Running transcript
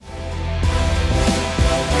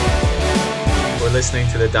listening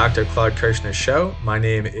to the Dr. Claude Kirshner Show. My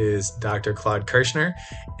name is Dr. Claude Kirshner,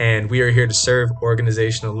 and we are here to serve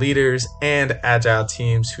organizational leaders and agile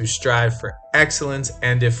teams who strive for excellence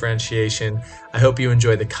and differentiation. I hope you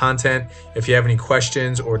enjoy the content. If you have any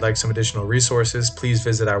questions or would like some additional resources, please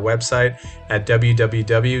visit our website at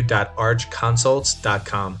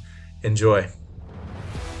www.archconsults.com. Enjoy.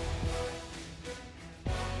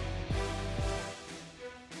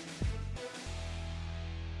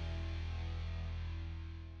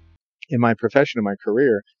 In my profession, in my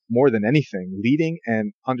career, more than anything, leading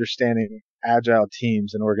and understanding agile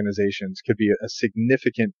teams and organizations could be a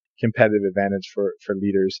significant competitive advantage for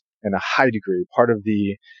leaders in a high degree. Part of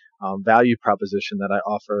the value proposition that I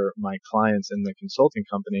offer my clients in the consulting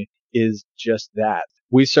company is just that.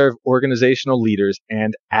 We serve organizational leaders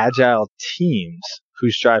and agile teams who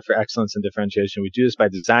strive for excellence and differentiation. We do this by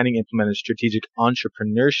designing, implementing strategic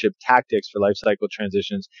entrepreneurship tactics for life cycle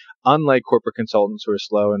transitions. Unlike corporate consultants who are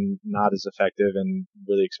slow and not as effective and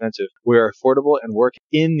really expensive, we are affordable and work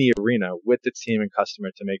in the arena with the team and customer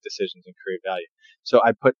to make decisions and create value. So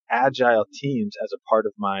I put agile teams as a part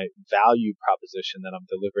of my value proposition that I'm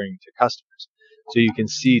delivering to customers. So you can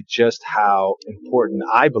see just how important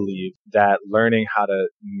I believe that learning how to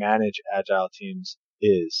manage agile teams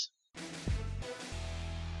is.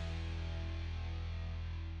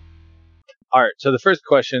 All right, so the first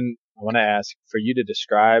question I want to ask for you to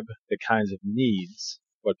describe the kinds of needs,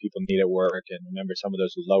 what people need at work, and remember some of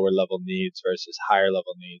those lower level needs versus higher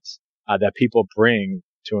level needs that people bring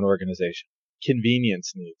to an organization.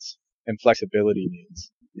 Convenience needs and flexibility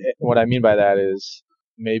needs. What I mean by that is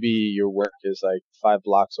maybe your work is like 5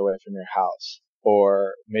 blocks away from your house,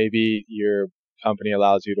 or maybe your company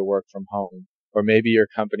allows you to work from home, or maybe your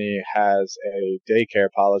company has a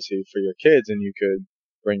daycare policy for your kids and you could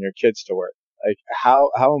bring your kids to work. Like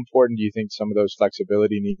how important do you think some of those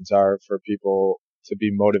flexibility needs are for people to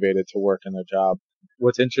be motivated to work in their job?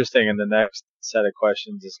 What's interesting in the next set of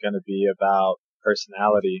questions is going to be about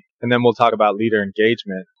personality, and then we'll talk about leader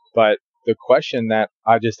engagement. But the question that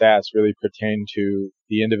I just asked really pertained to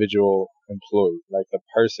the individual employee, like the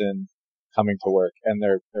person coming to work and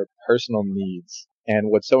their personal needs.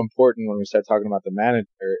 And what's so important when we start talking about the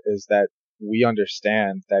manager is that we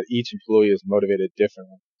understand that each employee is motivated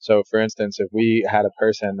differently. So for instance, if we had a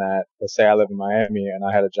person that, let's say I live in Miami and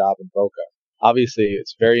I had a job in Boca, obviously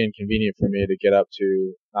it's very inconvenient for me to get up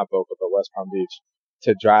to, not Boca, but West Palm Beach,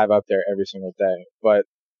 to drive up there every single day. But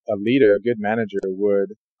a leader, a good manager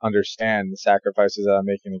would understand the sacrifices that I'm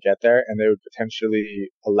making to get there, and they would potentially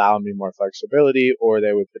allow me more flexibility, or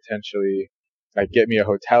they would potentially like get me a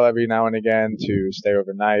hotel every now and again to stay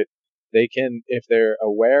overnight. They can, if they're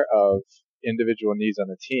aware of individual needs on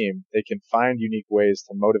the team, they can find unique ways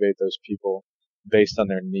to motivate those people based on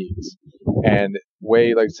their needs. And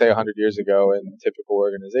like say 100 years ago in typical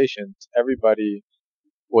organizations, everybody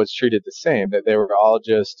was treated the same, that they were all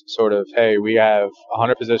just sort of, hey, we have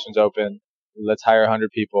 100 positions open, let's hire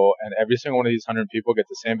 100 people, and every single one of these 100 people get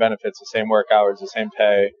the same benefits, the same work hours, the same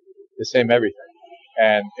pay, the same everything.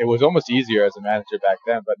 And it was almost easier as a manager back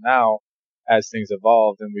then, but now as things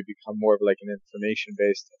evolved and we become more of like an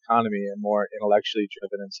information-based economy and more intellectually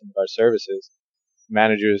driven in some of our services,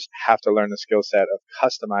 managers have to learn the skill set of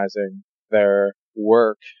customizing their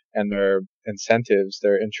work and their incentives,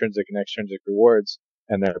 their intrinsic and extrinsic rewards,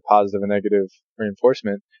 and their positive and negative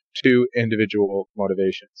reinforcement to individual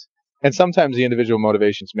motivations. And sometimes the individual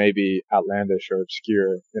motivations may be outlandish or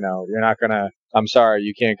obscure. You know, you're not gonna, I'm sorry,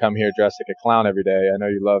 you can't come here dressed like a clown every day. I know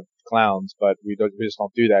you love clowns, but we just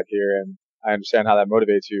don't do that here. And I understand how that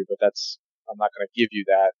motivates you, but I'm not gonna give you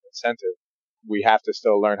that incentive. We have to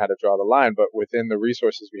still learn how to draw the line, but within the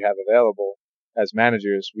resources we have available as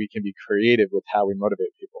managers, we can be creative with how we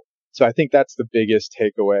motivate people. So I think that's the biggest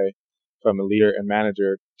takeaway from a leader and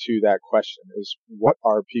manager to that question is, what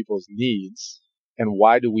are people's needs and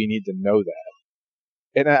why do we need to know that?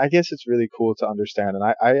 And I guess it's really cool to understand, and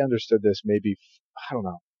I understood this maybe,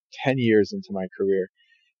 10 years into my career,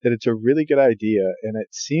 that it's a really good idea, and it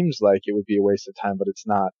seems like it would be a waste of time, but it's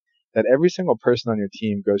not, that every single person on your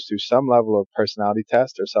team goes through some level of personality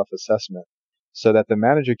test or self-assessment so that the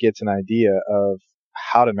manager gets an idea of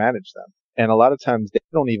how to manage them. And a lot of times they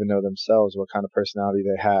don't even know themselves what kind of personality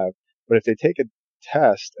they have. But if they take a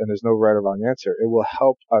test and there's no right or wrong answer, it will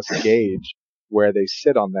help us gauge where they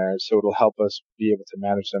sit on there. So it'll help us be able to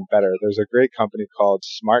manage them better. There's a great company called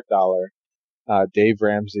Smart Dollar. Dave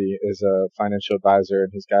Ramsey is a financial advisor,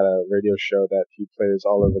 and he's got a radio show that he plays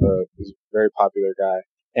all over he's a very popular guy.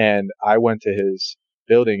 And I went to his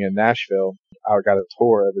building in Nashville. I got a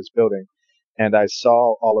tour of his building, and I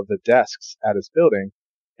saw all of the desks at his building,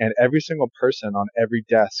 and every single person on every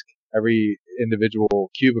desk every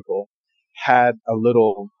individual cubicle had a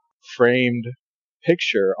little framed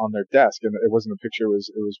picture on their desk, and it wasn't a picture, it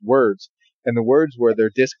was words, and the words were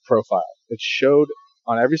their disc profile. It showed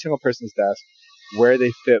on every single person's desk where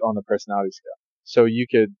they fit on the personality scale. So you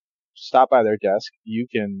could stop by their desk, you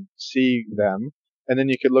can see them, and then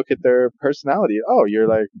you could look at their personality. Oh, you're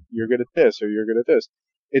good at this, or you're good at this.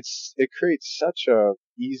 It creates such a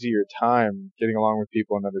easier time getting along with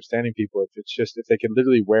people and understanding people if they could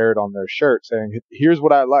literally wear it on their shirt saying, here's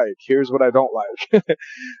what I like, here's what I don't like.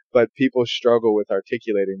 But people struggle with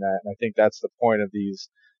articulating that, and I think that's the point of these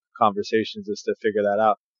conversations, is to figure that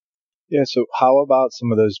out. Yeah, so how about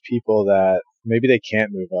some of those people that maybe they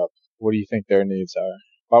can't move up? What do you think their needs are?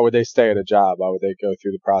 Why would they stay at a job? Why would they go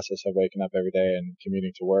through the process of waking up every day and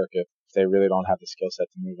commuting to work if they really don't have the skill set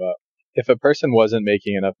to move up? If a person wasn't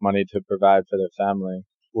making enough money to provide for their family,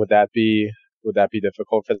 would that be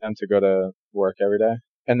difficult for them to go to work every day?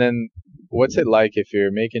 And then what's it like if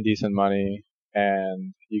you're making decent money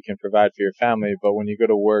and you can provide for your family, but when you go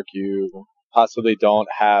to work, you possibly don't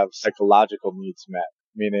have psychological needs met,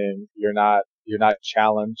 meaning you're not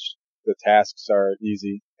challenged, the tasks are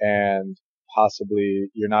easy, and possibly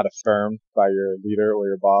you're not affirmed by your leader or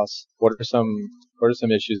your boss? What are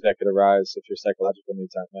some issues that could arise if your psychological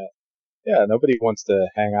needs aren't met? Yeah, nobody wants to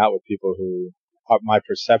hang out with people who, my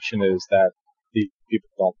perception is that these people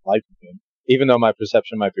don't like me. Even though my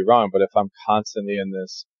perception might be wrong, but if I'm constantly in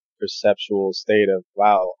this perceptual state of,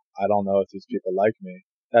 wow, I don't know if these people like me,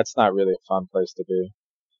 that's not really a fun place to be.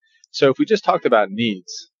 So if we just talked about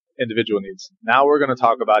needs, individual needs, now we're going to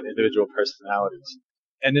talk about individual personalities.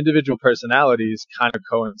 And individual personalities kind of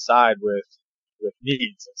coincide with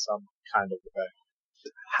needs in some kind of way.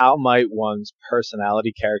 How might one's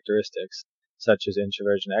personality characteristics, such as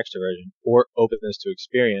introversion, extroversion, or openness to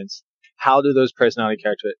experience, how do those personality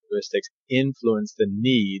characteristics influence the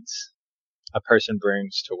needs a person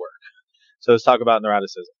brings to work? So let's talk about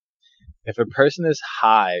neuroticism. If a person is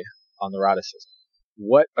high on neuroticism,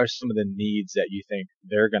 what are some of the needs that you think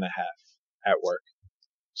they're going to have at work?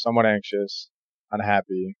 Somewhat anxious,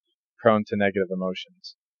 unhappy, prone to negative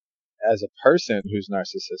emotions. As a person who's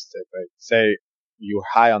narcissistic, like say you're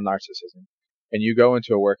high on narcissism and you go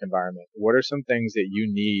into a work environment, what are some things that you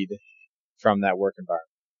need from that work environment?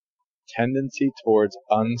 Tendency towards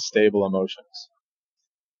unstable emotions.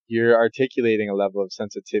 You're articulating a level of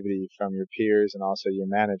sensitivity from your peers and also your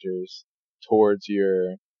managers towards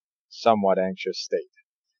your somewhat anxious state.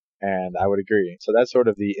 And I would agree. So that's sort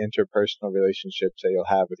of the interpersonal relationships that you'll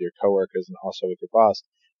have with your coworkers and also with your boss.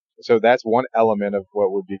 So that's one element of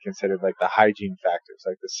what would be considered like the hygiene factors,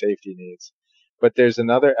 like the safety needs. But there's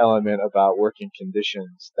another element about working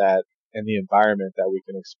conditions that and the environment that we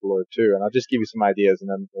can explore too. And I'll just give you some ideas and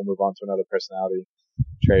then we'll move on to another personality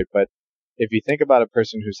trait. But if you think about a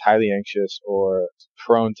person who's highly anxious or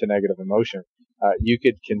prone to negative emotion, you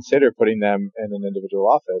could consider putting them in an individual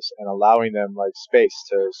office and allowing them like space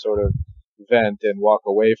to sort of vent and walk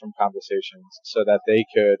away from conversations so that they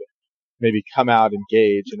could maybe come out,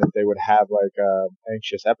 engage, and if they would have like a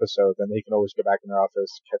anxious episode, then they can always go back in their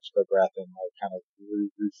office, catch their breath, and like kind of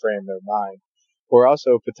reframe their mind. Or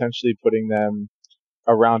also potentially putting them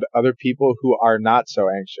around other people who are not so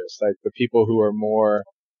anxious, like the people who are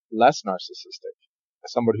less narcissistic,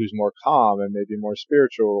 someone who's more calm and maybe more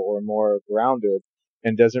spiritual or more grounded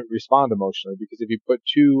and doesn't respond emotionally. Because if you put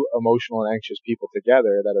two emotional and anxious people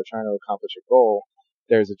together that are trying to accomplish a goal,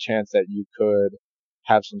 there's a chance that you could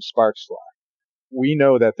have some sparks fly. We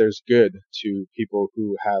know that there's good to people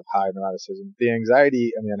who have high neuroticism. The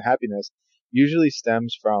anxiety and the unhappiness usually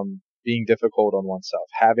stems from being difficult on oneself,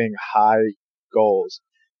 having high goals,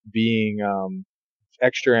 being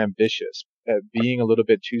extra ambitious, being a little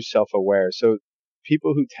bit too self-aware. So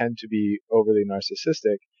people who tend to be overly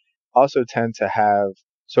narcissistic also tend to have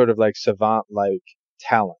sort of like savant-like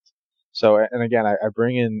talent. So, and again, I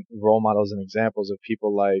bring in role models and examples of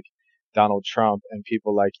people like Donald Trump and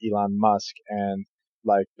people like Elon Musk and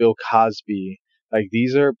like Bill Cosby. Like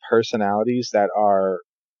these are personalities that are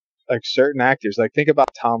like certain actors. Like think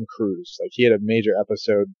about Tom Cruise. Like he had a major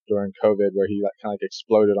episode during COVID where he like, kind of like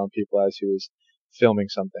exploded on people as he was filming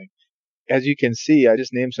something. As you can see, I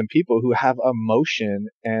just named some people who have emotion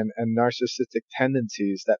and narcissistic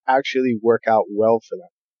tendencies that actually work out well for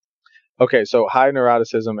them. Okay, so high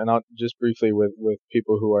neuroticism, and I'll just briefly with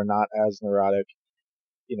people who are not as neurotic,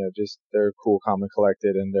 just they're cool, calm, and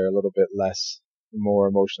collected, and they're a little bit more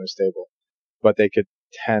emotionally stable. But they could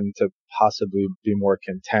tend to possibly be more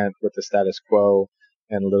content with the status quo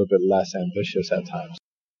and a little bit less ambitious at times.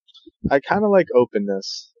 I kind of like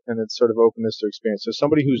openness, and it's sort of openness to experience. So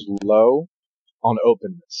somebody who's low on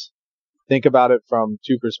openness. Think about it from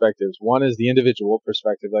two perspectives. One is the individual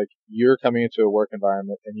perspective, like you're coming into a work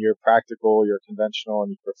environment and you're practical, you're conventional,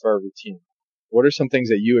 and you prefer routine. What are some things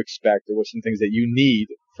that you expect, or what are some things that you need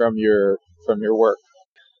from your work?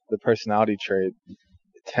 The personality trait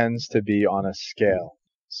tends to be on a scale.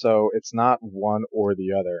 So it's not one or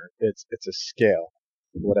the other. It's a scale.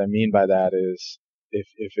 What I mean by that is if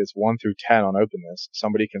it's 1 through 10 on openness,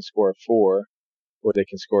 somebody can score a 4 or they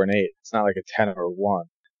can score an 8. It's not like a 10 or a 1.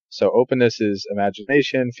 So openness is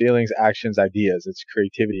imagination, feelings, actions, ideas. It's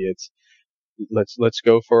creativity. It's let's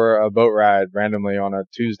go for a boat ride randomly on a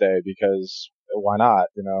Tuesday because why not?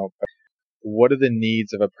 What are the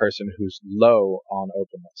needs of a person who's low on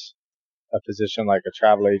openness? A position like a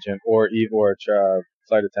travel agent or a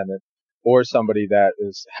flight attendant, or somebody that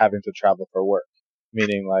is having to travel for work,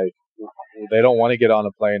 meaning like they don't want to get on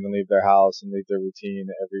a plane and leave their house and leave their routine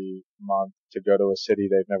every month to go to a city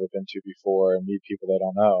they've never been to before and meet people they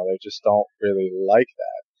don't know. They just don't really like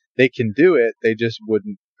that. They can do it, they just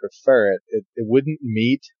wouldn't prefer it. It wouldn't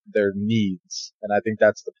meet their needs. And I think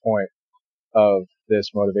that's the point of this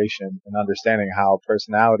motivation and understanding how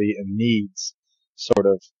personality and needs sort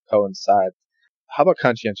of coincide. How about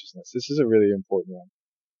conscientiousness? This is a really important one.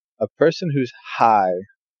 A person who's high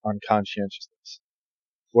on conscientiousness,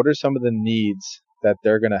 what are some of the needs that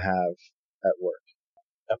they're going to have at work?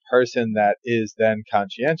 A person that is then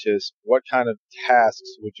conscientious, what kind of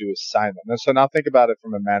tasks would you assign them? So now think about it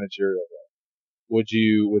from a managerial role.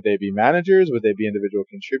 Would they be managers? Would they be individual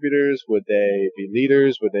contributors? Would they be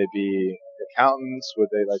leaders? Would they be accountants? Would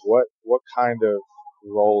they what kind of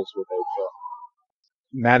roles would they fill?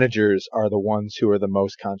 Managers are the ones who are the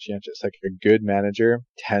most conscientious. Like a good manager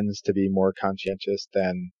tends to be more conscientious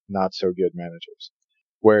than not so good managers.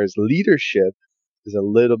 Whereas leadership is a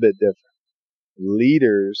little bit different.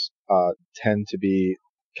 Leaders tend to be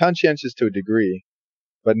conscientious to a degree,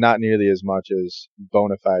 but not nearly as much as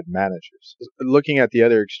bona fide managers. Looking at the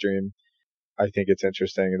other extreme, I think it's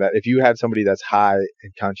interesting that if you had somebody that's high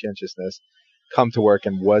in conscientiousness come to work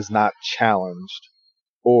and was not challenged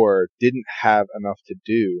or didn't have enough to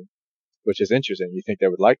do, which is interesting. You think they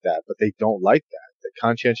would like that, but they don't like that. The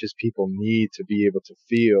conscientious people need to be able to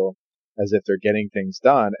feel as if they're getting things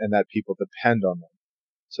done and that people depend on them.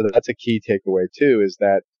 So that's a key takeaway too, is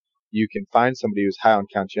that you can find somebody who's high on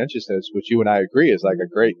conscientiousness, which you and I agree is like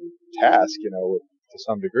a great task, to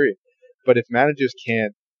some degree. But if managers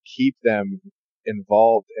can't keep them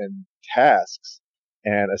involved in tasks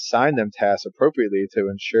and assign them tasks appropriately to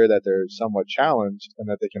ensure that they're somewhat challenged and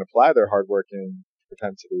that they can apply their hardworking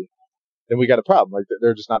propensity, then we got a problem. Like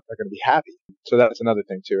they're just not going to be happy. So that's another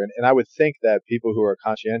thing too. And I would think that people who are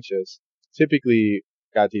conscientious typically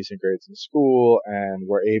got decent grades in school and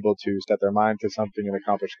were able to set their mind to something and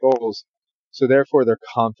accomplish goals. So therefore they're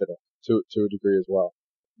confident to a degree as well.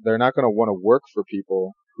 They're not going to want to work for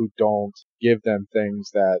people who don't give them things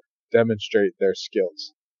that demonstrate their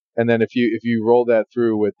skills. And then if you roll that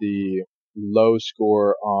through with the low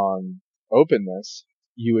score on openness,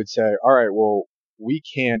 you would say, all right, well, we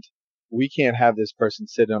can't have this person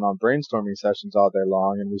sit in on brainstorming sessions all day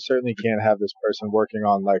long, and we certainly can't have this person working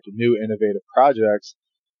on like new innovative projects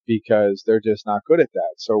because they're just not good at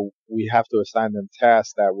that. So we have to assign them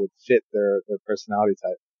tasks that would fit their personality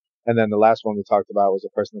type. And then the last one we talked about was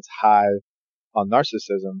a person that's high on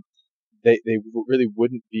narcissism. They really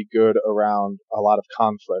wouldn't be good around a lot of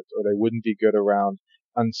conflict, or they wouldn't be good around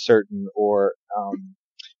uncertain or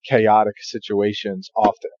chaotic situations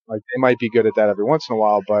often. Like they might be good at that every once in a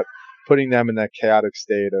while, but putting them in that chaotic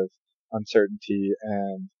state of uncertainty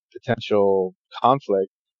and potential conflict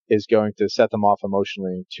is going to set them off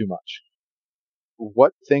emotionally too much.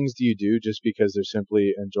 What things do you do just because they're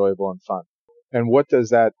simply enjoyable and fun? And what does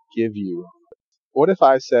that give you? What if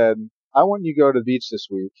I said, I want you to go to the beach this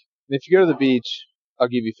week, and if you go to the beach, I'll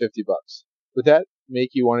give you $50. Would that make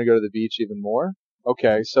you want to go to the beach even more?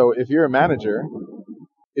 Okay, so if you're a manager,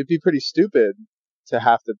 it'd be pretty stupid to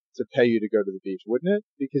have to pay you to go to the beach, wouldn't it?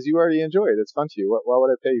 Because you already enjoy it. It's fun to you. Why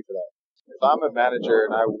would I pay you for that? If I'm a manager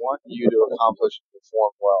and I want you to accomplish and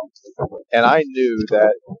perform well, and I knew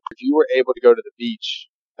that if you were able to go to the beach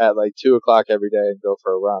at like 2 o'clock every day and go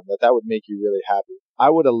for a run, that would make you really happy, I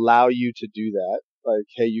would allow you to do that. Like,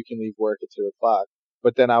 hey, you can leave work at 2 o'clock.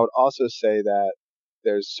 But then I would also say that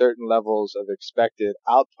there's certain levels of expected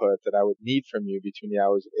output that I would need from you between the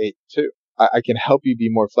hours of 8 and 2. I can help you be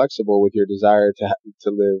more flexible with your desire to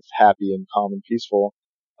live happy and calm and peaceful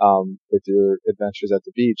with your adventures at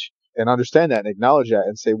the beach, and understand that and acknowledge that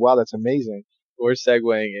and say, wow, that's amazing. We're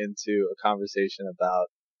segueing into a conversation about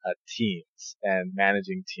teams and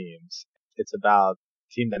managing teams. It's about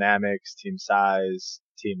team dynamics, team size,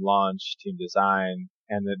 team launch, team design,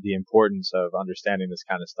 and the importance of understanding this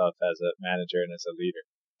kind of stuff as a manager and as a leader.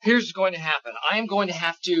 Here's what's going to happen. I am going to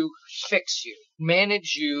have to fix you,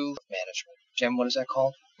 manage you. Management. Jim, what is that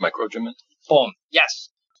called? Micromanagement. Boom. Yes.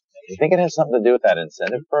 You think it has something to do with that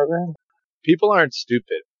incentive program? People aren't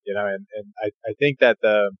stupid, and I think that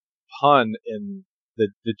the pun in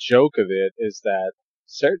the joke of it is that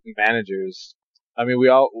certain managers, I mean,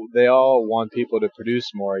 they all want people to produce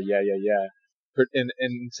more. Yeah. In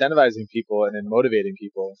incentivizing people and in motivating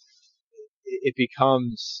people, it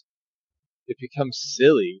becomes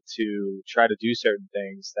silly to try to do certain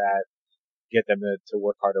things that get them to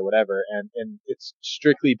work hard or whatever. And it's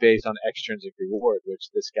strictly based on extrinsic reward, which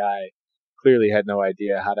this guy clearly had no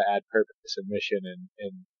idea how to add purpose and mission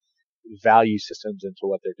and value systems into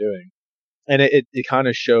what they're doing. And it kind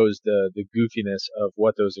of shows the goofiness of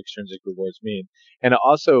what those extrinsic rewards mean. And it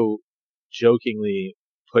also jokingly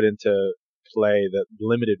put into play the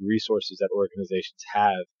limited resources that organizations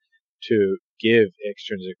have to give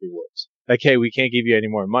extrinsic rewards. Like, hey, we can't give you any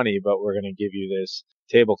more money, but we're going to give you this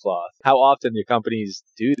tablecloth. How often do companies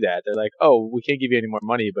do that? They're like, oh, we can't give you any more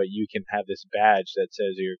money, but you can have this badge that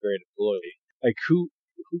says you're a great employee. Like, who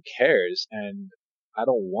cares? And I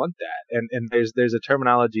don't want that. And there's a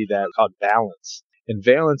terminology that called valence. And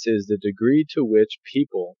valence is the degree to which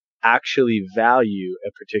people actually value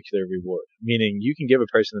a particular reward. Meaning you can give a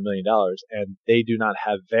person $1 million and they do not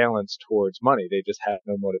have valence towards money. They just have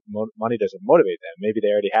no motive. Money doesn't motivate them. Maybe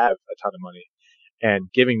they already have a ton of money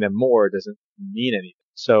and giving them more doesn't mean anything.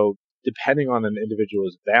 So depending on an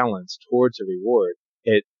individual's valence towards a reward,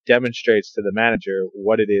 it demonstrates to the manager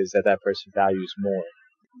what it is that person values more.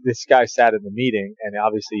 This guy sat in the meeting and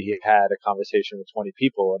obviously he had a conversation with 20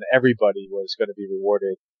 people and everybody was going to be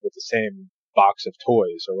rewarded with the same box of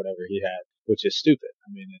toys or whatever he had, which is stupid.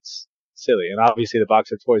 I mean, it's silly. And obviously the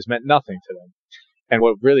box of toys meant nothing to them. And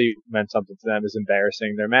what really meant something to them is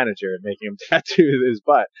embarrassing their manager and making him tattoo his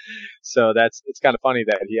butt. So it's kind of funny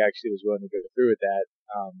that he actually was willing to go through with that,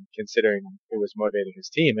 considering it was motivating his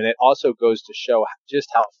team. And it also goes to show just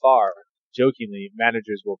how far, jokingly,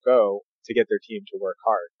 managers will go to get their team to work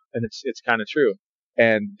hard. And it's kind of true.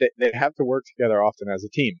 And they have to work together often as a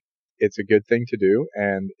team. It's a good thing to do,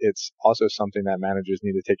 and it's also something that managers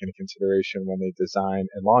need to take into consideration when they design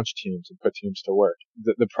and launch teams and put teams to work.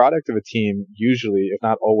 The product of a team usually, if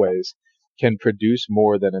not always, can produce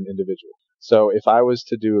more than an individual. So if I was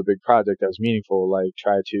to do a big project that was meaningful, like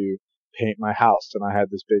try to paint my house, and I had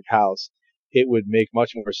this big house, it would make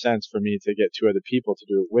much more sense for me to get 2 other people to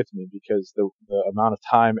do it with me, because the amount of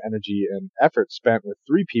time, energy, and effort spent with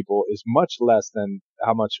 3 people is much less than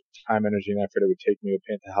how much time, energy, and effort it would take me to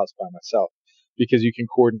paint the house by myself. Because you can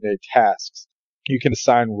coordinate tasks, you can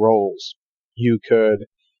assign roles, you could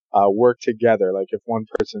work together. Like if one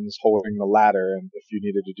person's holding the ladder, and if you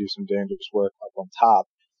needed to do some dangerous work up on top,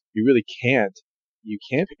 you really can't. You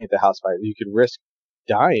can't paint the house by yourself. You could risk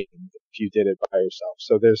dying if you did it by yourself.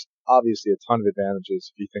 So there's obviously a ton of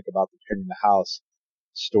advantages if you think about the painting the house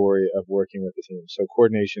story of working with the team. So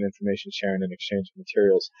coordination, information sharing, and exchange of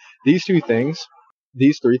materials. These 3 things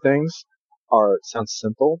sound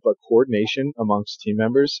simple, but coordination amongst team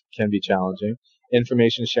members can be challenging.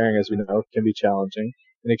 Information sharing, as we know, can be challenging,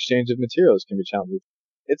 and exchange of materials can be challenging.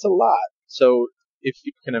 It's a lot. So if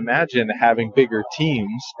you can imagine having bigger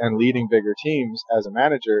teams and leading bigger teams as a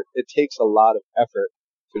manager, it takes a lot of effort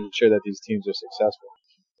to ensure that these teams are successful.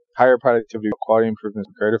 Higher productivity, quality improvements,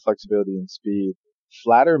 greater flexibility and speed,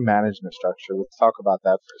 flatter management structure. Let's talk about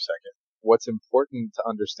that for a second. What's important to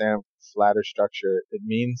understand with flatter structure, it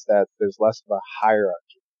means that there's less of a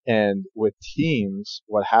hierarchy. And with teams,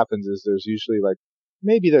 what happens is there's usually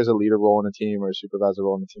maybe there's a leader role in a team or a supervisor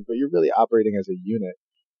role in a team, but you're really operating as a unit.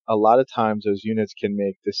 A lot of times those units can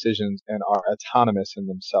make decisions and are autonomous in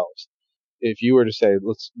themselves. If you were to say,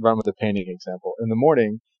 let's run with a painting example. In the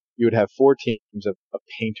morning, you would have 4 teams of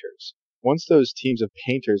painters. Once those teams of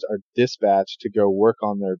painters are dispatched to go work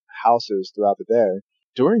on their houses throughout the day,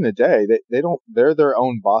 during the day, they're their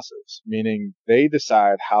own bosses, meaning they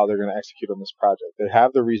decide how they're going to execute on this project. They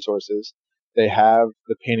have the resources, they have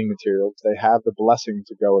the painting materials, they have the blessing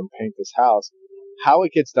to go and paint this house. How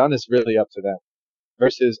it gets done is really up to them.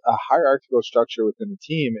 Versus a hierarchical structure within the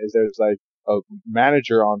team is there's a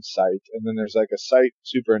manager on site, and then there's a site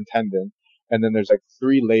superintendent, and then there's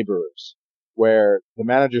 3 laborers, where the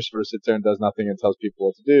manager sort of sits there and does nothing and tells people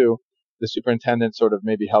what to do. The superintendent sort of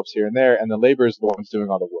maybe helps here and there, and the laborer is the ones doing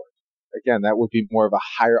all the work. Again, that would be more of a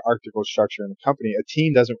hierarchical structure in a company. A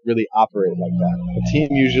team doesn't really operate like that. A team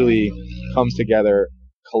usually comes together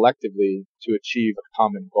collectively to achieve a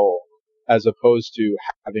common goal, as opposed to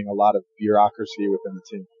having a lot of bureaucracy within the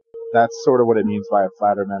team. That's sort of what it means by a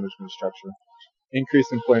flatter management structure.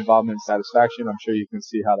 Increased employee involvement and satisfaction. I'm sure you can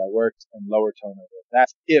see how that works. And lower turnover.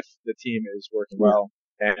 That's if the team is working well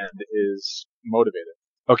and is motivated.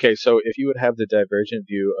 Okay, so if you would have the divergent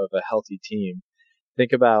view of a healthy team,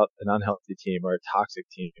 think about an unhealthy team or a toxic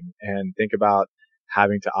team, and think about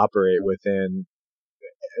having to operate within,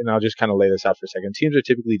 and I'll just kind of lay this out for a second. Teams are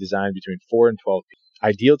typically designed between 4 and 12 people.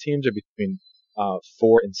 Ideal teams are between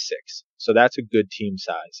 4 and 6. So that's a good team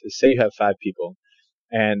size. Say you have 5 people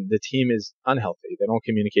and the team is unhealthy. They don't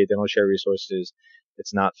communicate. They don't share resources.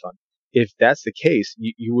 It's not fun. If that's the case,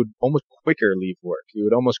 you would almost quicker leave work. You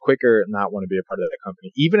would almost quicker not want to be a part of that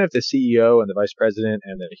company. Even if the CEO and the vice president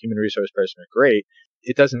and the human resource person are great,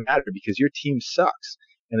 it doesn't matter because your team sucks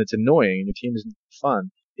and it's annoying and your team isn't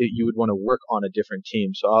fun. You would want to work on a different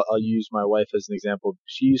team. So I'll use my wife as an example.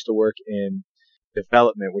 She used to work in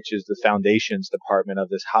development, which is the foundations department of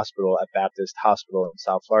this hospital at Baptist Hospital in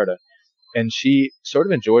South Florida. And she sort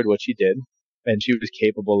of enjoyed what she did, and she was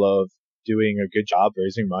capable of doing a good job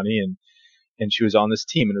raising money, and she was on this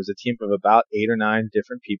team, and it was a team of about 8 or 9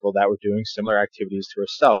 different people that were doing similar activities to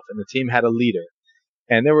herself, and the team had a leader.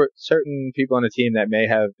 And there were certain people on the team that may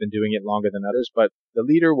have been doing it longer than others, but the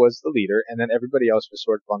leader was the leader, and then everybody else was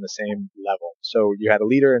sort of on the same level. So you had a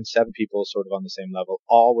leader and 7 people sort of on the same level,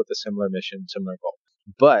 all with a similar mission, similar goal.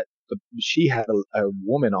 But she had a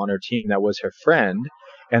woman on her team that was her friend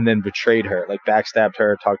and then betrayed her, like backstabbed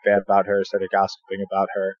her, talked bad about her, started gossiping about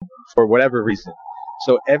her for whatever reason.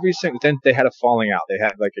 So then they had a falling out. They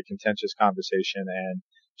had like a contentious conversation, and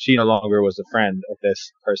she no longer was a friend of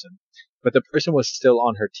this person. But the person was still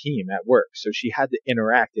on her team at work, so she had to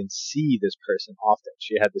interact and see this person often.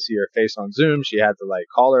 She had to see her face on Zoom. She had to like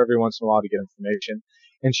call her every once in a while to get information,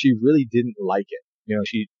 and she really didn't like it. You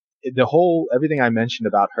know, everything I mentioned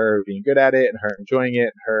about her being good at it and her enjoying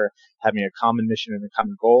it and her having a common mission and a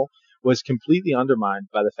common goal was completely undermined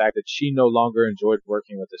by the fact that she no longer enjoyed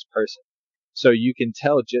working with this person. So you can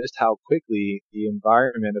tell just how quickly the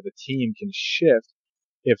environment of a team can shift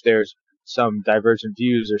if there's some divergent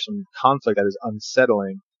views or some conflict that is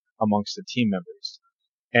unsettling amongst the team members.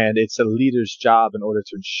 And it's a leader's job in order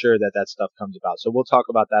to ensure that that stuff comes about. So we'll talk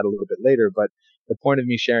about that a little bit later, but the point of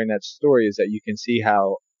me sharing that story is that you can see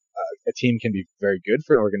how a team can be very good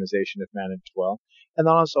for an organization if managed well, and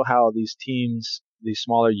then also how these teams, these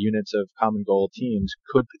smaller units of common goal teams,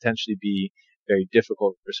 could potentially be very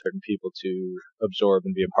difficult for certain people to absorb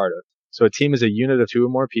and be a part of. So a team is a unit of 2 or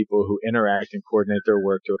more people who interact and coordinate their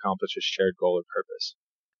work to accomplish a shared goal or purpose.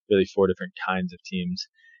 Really 4 different kinds of teams.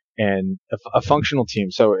 And a functional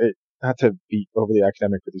team, so not to be overly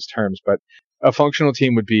academic with these terms, but a functional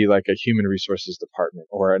team would be like a human resources department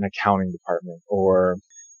or an accounting department or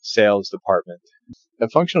sales department. A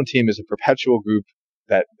functional team is a perpetual group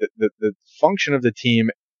that the function of the team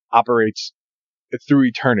operates through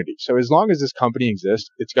eternity. So as long as this company exists,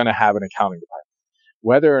 it's going to have an accounting department.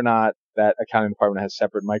 Whether or not that accounting department has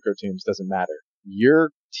separate micro teams doesn't matter. Your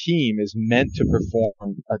team is meant to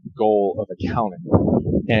perform a goal of accounting.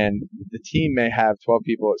 And the team may have 12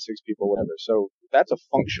 people, 6 people, whatever. So that's a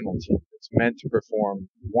functional team. It's meant to perform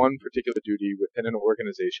one particular duty within an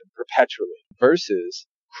organization perpetually versus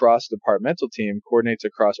cross-departmental team coordinates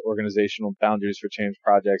across organizational boundaries for change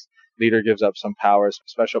projects. Leader gives up some powers,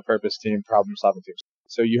 special purpose team, problem-solving teams.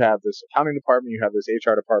 So you have this accounting department, you have this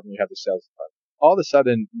HR department, you have the sales department. All of a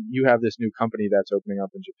sudden, you have this new company that's opening up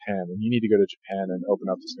in Japan, and you need to go to Japan and open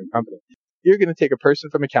up this new company. You're going to take a person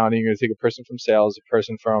from accounting, you're going to take a person from sales, a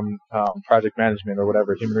person from project management or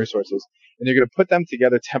whatever, human resources, and you're going to put them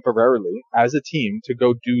together temporarily as a team to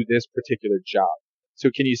go do this particular job. So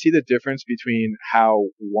can you see the difference between how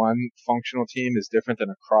one functional team is different than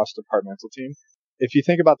a cross-departmental team? If you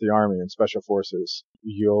think about the Army and Special Forces,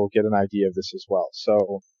 you'll get an idea of this as well.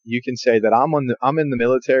 So you can say that I'm in the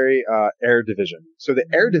military air division. So the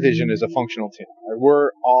air division is a functional team.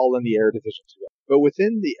 We're all in the air division together. But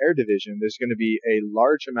within the air division, there's going to be a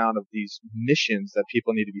large amount of these missions that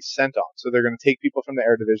people need to be sent on. So they're going to take people from the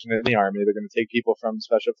air division in the Army. They're going to take people from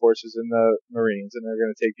Special Forces in the Marines, and they're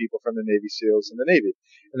going to take people from the Navy SEALs in the Navy.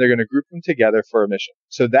 And they're going to group them together for a mission.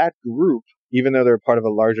 So that group, even though they're part of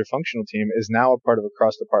a larger functional team, is now a part of a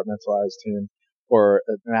cross-departmentalized team or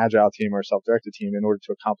an agile team or a self-directed team in order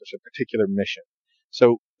to accomplish a particular mission.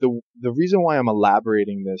 So the reason why I'm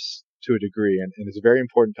elaborating this to a degree, and it's very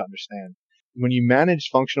important to understand, when you manage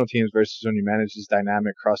functional teams versus when you manage these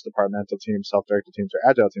dynamic cross-departmental teams, self-directed teams, or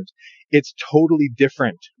agile teams, it's totally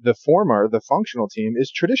different. The former, the functional team,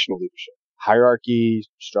 is traditional leadership. Hierarchy,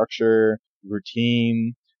 structure,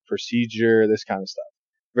 routine, procedure, this kind of stuff.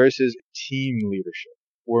 Versus team leadership.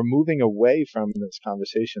 We're moving away from this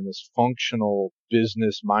conversation, this functional,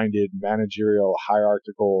 business-minded, managerial,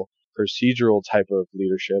 hierarchical procedural type of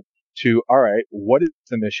leadership to, all right, what is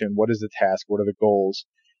the mission? What is the task? What are the goals?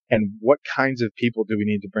 And what kinds of people do we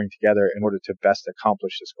need to bring together in order to best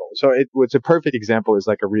accomplish this goal? So it's a perfect example is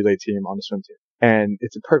like a relay team on the swim team. And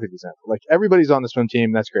it's a perfect example. Like everybody's on the swim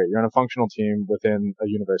team. That's great. You're on a functional team within a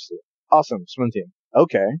university. Awesome. Swim team.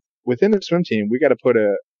 Okay. Within the swim team, we got to put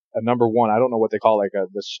a number one. I don't know what they call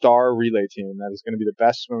the star relay team that is going to be the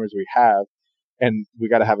best swimmers we have. And we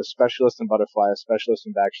got to have a specialist in butterfly, a specialist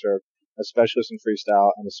in backstroke, a specialist in freestyle,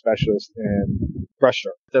 and a specialist in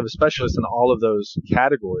breaststroke. They have a specialist in all of those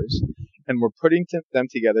categories, and we're putting them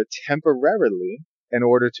together temporarily in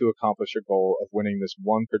order to accomplish a goal of winning this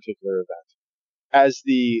one particular event. As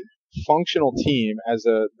the functional team, as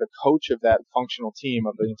the coach of that functional team,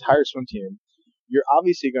 of the entire swim team, you're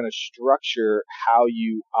obviously going to structure how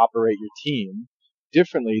you operate your team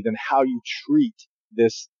differently than how you treat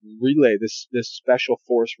this relay, this special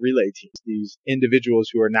force relay team, these individuals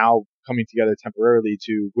who are now coming together temporarily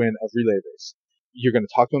to win a relay race. You're going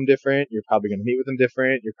to talk to them different. You're probably going to meet with them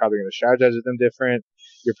different. You're probably going to strategize with them different.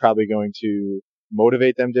 You're probably going to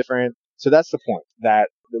motivate them different. So that's the point, that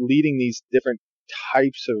leading these different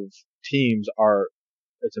types of teams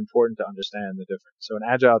it's important to understand the difference. So an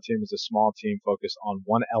agile team is a small team focused on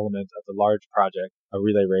one element of the large project, a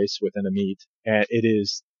relay race within a meet, and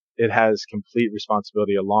it has complete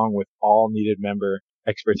responsibility along with all needed member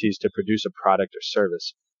expertise to produce a product or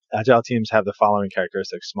service. Agile teams have the following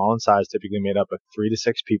characteristics: small in size, typically made up of 3 to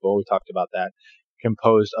 6 people. We talked about that.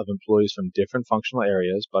 Composed of employees from different functional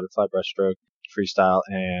areas, butterfly, breaststroke, freestyle,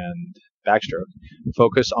 and backstroke.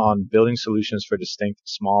 Focus on building solutions for distinct,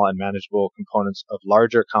 small, and manageable components of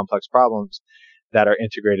larger, complex problems that are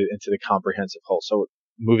integrated into the comprehensive whole. So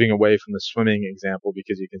moving away from the swimming example,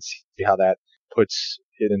 because you can see how that puts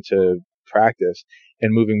it into practice,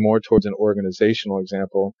 and moving more towards an organizational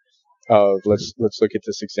example of, let's look at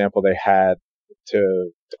this example they had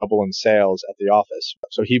to double in sales at the office.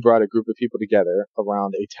 So he brought a group of people together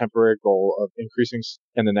around a temporary goal of increasing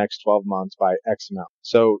in the next 12 months by X amount.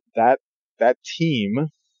 So that team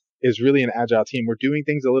is really an agile team. We're doing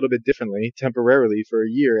things a little bit differently temporarily for a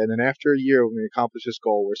year. And then after a year, when we accomplish this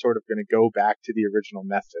goal, we're sort of going to go back to the original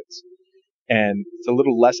methods. And it's a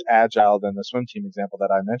little less agile than the swim team example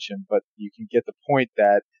that I mentioned, but you can get the point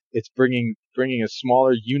that it's bringing a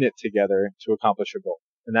smaller unit together to accomplish a goal.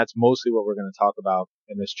 And that's mostly what we're going to talk about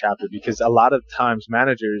in this chapter, because a lot of times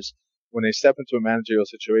managers, when they step into a managerial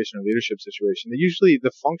situation or leadership situation, they usually,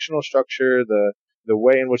 the functional structure, the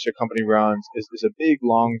way in which the company runs is a big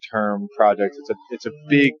long-term project. It's a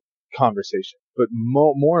big conversation. But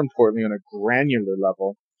more importantly, on a granular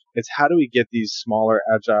level, it's how do we get these smaller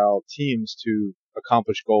agile teams to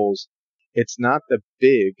accomplish goals? It's not the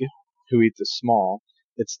big who eat the small.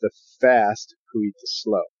 It's the fast who eat the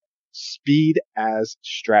slow. Speed as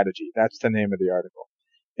strategy. That's the name of the article.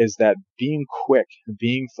 Is that being quick,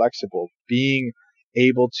 being flexible, being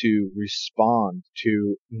able to respond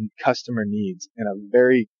to customer needs in a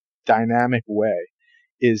very dynamic way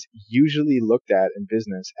is usually looked at in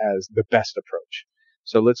business as the best approach.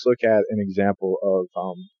 So let's look at an example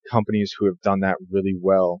of companies who have done that really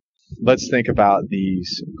well. Let's think about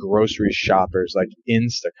these grocery shoppers like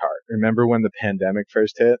Instacart. Remember when the pandemic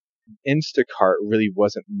first hit? Instacart really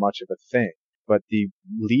wasn't much of a thing, but the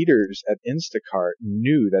leaders at Instacart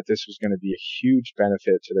knew that this was going to be a huge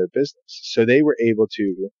benefit to their business. So they were able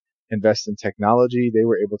to invest in technology. They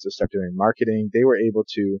were able to start doing marketing. They were able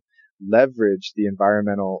to leverage the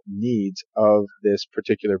environmental needs of this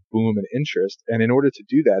particular boom and interest. And in order to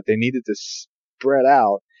do that, they needed to spread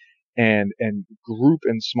out and group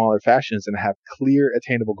in smaller fashions and have clear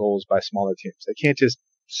attainable goals by smaller teams. They can't just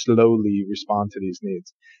slowly respond to these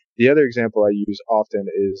needs. The other example I use often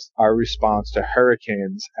is our response to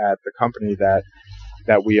hurricanes at the company that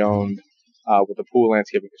we owned with the pool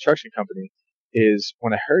landscape and construction company. Is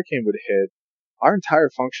when a hurricane would hit, our entire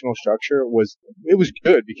functional structure was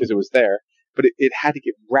good because it was there, but it had to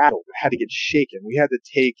get rattled. It had to get shaken. We had to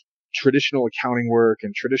take traditional accounting work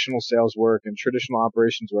and traditional sales work and traditional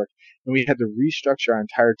operations work, and we had to restructure our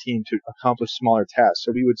entire team to accomplish smaller tasks.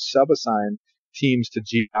 So we would sub-assign teams to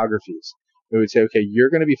geographies. We would say, okay, you're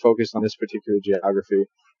going to be focused on this particular geography,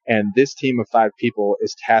 and this team of 5 people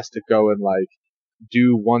is tasked to go and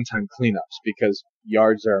do one-time cleanups because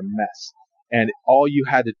yards are a mess. And all you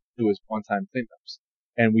had to do was one-time cleanups.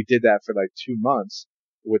 And we did that for 2 months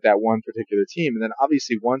with that one particular team. And then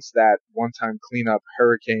obviously once that one-time cleanup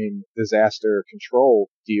hurricane disaster control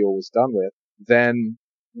deal was done with, then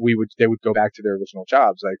they would go back to their original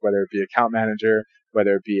jobs, whether it be account manager,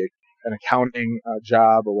 whether it be an accounting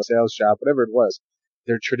job or a sales job, whatever it was.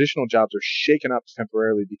 their traditional jobs are shaken up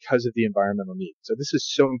temporarily because of the environmental need. So this is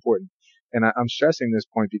so important. And I'm stressing this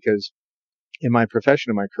point because in my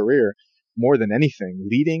profession, in my career, more than anything,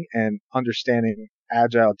 leading and understanding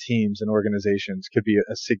agile teams and organizations could be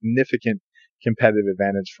a significant competitive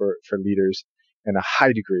advantage for leaders in a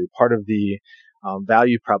high degree. Part of the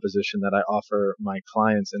value proposition that I offer my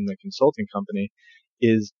clients in the consulting company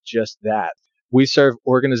is just that. We serve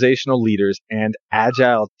organizational leaders and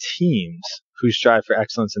agile teams who strive for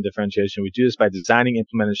excellence and differentiation. We do this by designing,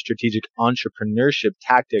 implementing strategic entrepreneurship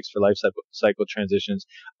tactics for life cycle transitions.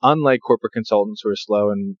 Unlike corporate consultants who are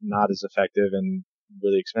slow and not as effective and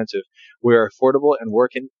really expensive, we are affordable and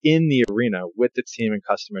working in the arena with the team and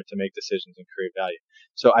customer to make decisions and create value.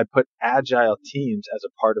 So I put agile teams as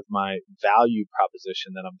a part of my value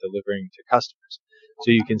proposition that I'm delivering to customers.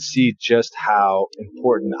 So you can see just how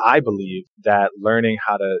important I believe that learning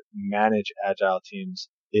how to manage agile teams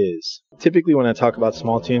is. Typically when I talk about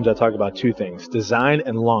small teams, I talk about two things: design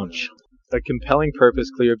and launch. A compelling purpose,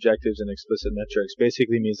 clear objectives, and explicit metrics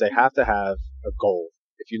basically means they have to have a goal.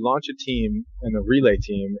 If you launch a team and a relay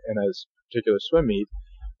team in a particular swim meet,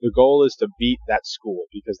 the goal is to beat that school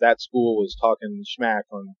because that school was talking schmack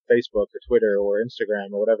on Facebook or Twitter or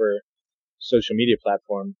Instagram or whatever social media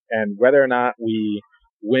platform. And whether or not we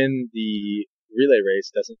win the relay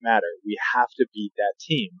race doesn't matter. We have to beat that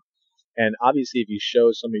team. And obviously, if you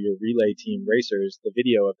show some of your relay team racers the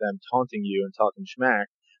video of them taunting you and talking schmack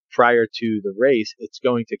prior to the race, it's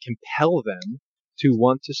going to compel them to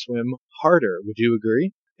want to swim harder. Would you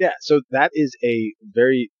agree? Yeah. So that is a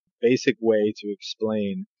very basic way to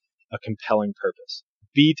explain a compelling purpose.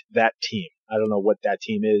 Beat that team. I don't know what that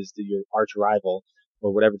team is, your arch rival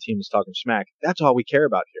or whatever team is talking schmack. That's all we care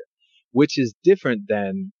about here, which is different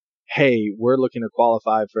than, hey, we're looking to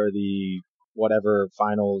qualify for the whatever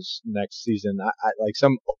finals next season. I like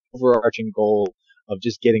some overarching goal of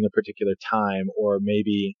just getting a particular time or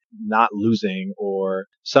maybe not losing or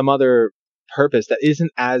some other purpose that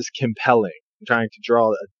isn't as compelling. I'm trying to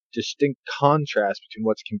draw a distinct contrast between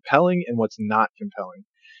what's compelling and what's not compelling.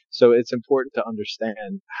 So it's important to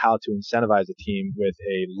understand how to incentivize a team with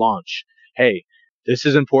a launch. Hey, this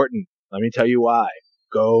is important. Let me tell you why.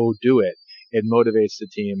 Go do it. It motivates the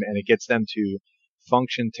team and it gets them to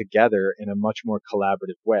function together in a much more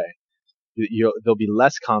collaborative way. There'll be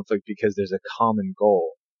less conflict because there's a common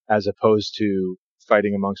goal as opposed to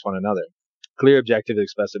fighting amongst one another. Clear objective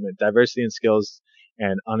expressment, diversity in skills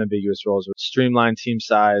and unambiguous roles with streamlined team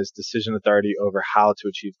size, decision authority over how to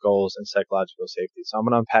achieve goals, and psychological safety. So I'm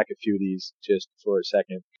going to unpack a few of these just for a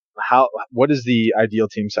second. What is the ideal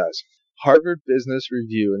team size? Harvard Business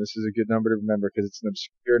Review, and this is a good number to remember because it's an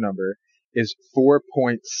obscure number, is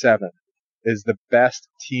 4.7 is the best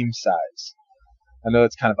team size. I know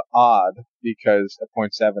it's kind of odd because a 0.7,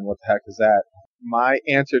 what the heck is that? My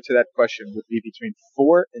answer to that question would be between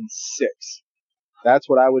 4 and 6. That's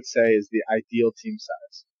what I would say is the ideal team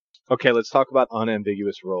size. Okay, let's talk about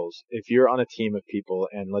unambiguous roles. If you're on a team of people,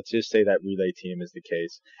 and let's just say that relay team is the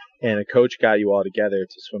case, and a coach got you all together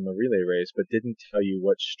to swim a relay race, but didn't tell you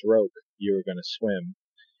what stroke you were going to swim,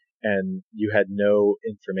 and you had no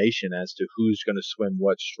information as to who's going to swim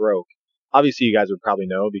what stroke. Obviously, you guys would probably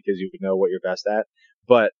know because you would know what you're best at.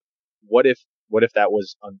 But what if that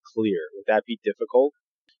was unclear? Would that be difficult?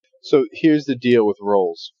 So here's the deal with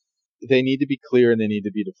roles. They need to be clear and they need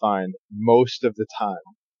to be defined most of the time.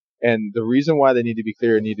 And the reason why they need to be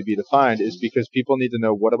clear and need to be defined is because people need to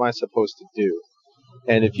know, what am I supposed to do?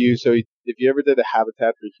 And if you ever did a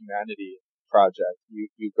Habitat for Humanity project,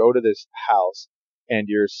 you go to this house and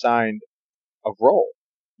you're assigned a role.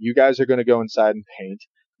 You guys are going to go inside and paint.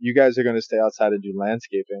 You guys are going to stay outside and do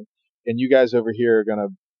landscaping. And you guys over here are going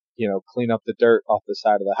to, clean up the dirt off the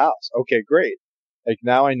side of the house. Okay, great. Like,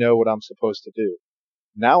 now I know what I'm supposed to do.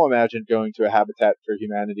 Now imagine going to a Habitat for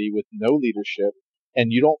Humanity with no leadership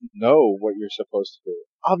and you don't know what you're supposed to do.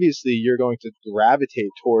 Obviously, you're going to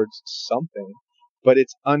gravitate towards something, but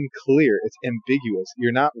it's unclear. It's ambiguous.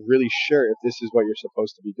 You're not really sure if this is what you're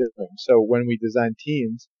supposed to be doing. So when we design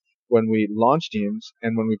teams, when we launch teams,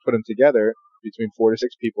 and when we put them together between 4 to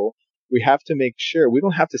 6 people, we have to make sure. We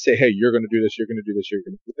don't have to say, hey, you're going to do this, you're going to do this, you're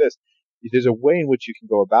going to do this. There's a way in which you can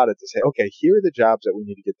go about it to say, okay, here are the jobs that we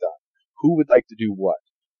need to get done. Who would like to do what?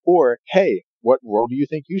 Or, hey, what role do you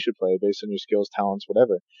think you should play based on your skills, talents,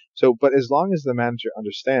 whatever? So, but as long as the manager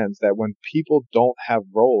understands that when people don't have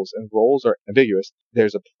roles and roles are ambiguous,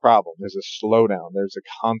 there's a problem. There's a slowdown. There's a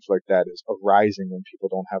conflict that is arising when people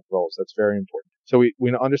don't have roles. That's very important. So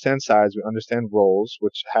we understand size. We understand roles,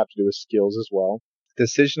 which have to do with skills as well.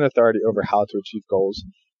 Decision authority over how to achieve goals.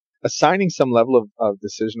 Assigning some level of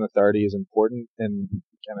decision authority is important, and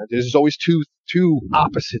and there's always two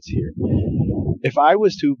opposites here. If I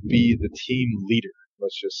was to be the team leader,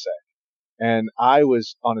 let's just say, and I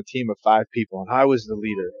was on a team of 5 people, and I was the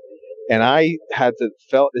leader, and I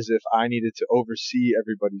felt as if I needed to oversee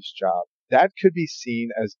everybody's job, that could be seen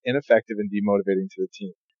as ineffective and demotivating to the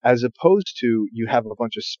team. As opposed to you have a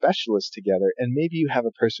bunch of specialists together, and maybe you have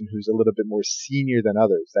a person who's a little bit more senior than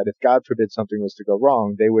others, that if God forbid something was to go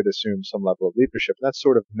wrong, they would assume some level of leadership. And that's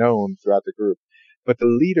sort of known throughout the group. But the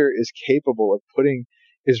leader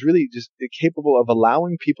is really just capable of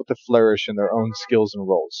allowing people to flourish in their own skills and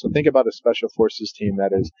roles. So think about a special forces team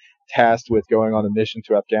that is tasked with going on a mission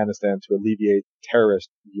to Afghanistan to alleviate terrorist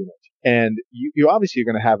unit. And you obviously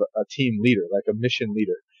are going to have a team leader, like a mission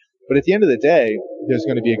leader. But at the end of the day, there's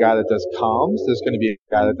going to be a guy that does comms. There's going to be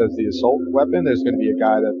a guy that does the assault weapon. There's going to be a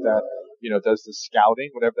guy that does the scouting,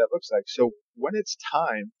 whatever that looks like. So when it's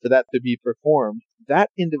time for that to be performed, that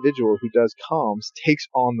individual who does comms takes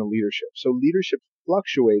on the leadership. So leadership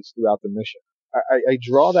fluctuates throughout the mission. I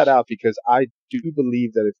draw that out because I do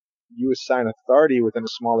believe that if you assign authority within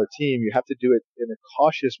a smaller team, you have to do it in a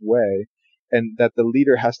cautious way, and that the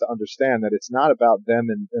leader has to understand that it's not about them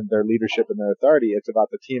and their leadership and their authority. It's about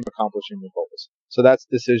the team accomplishing the goals. So that's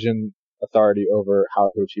decision authority over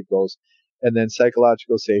how to achieve goals. And then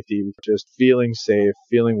psychological safety, just feeling safe,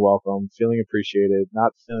 feeling welcome, feeling appreciated,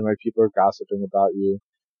 not feeling like people are gossiping about you,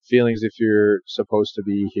 feeling as if you're supposed to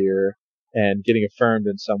be here, and getting affirmed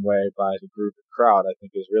in some way by the group and crowd, I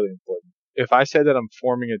think is really important. If I say that I'm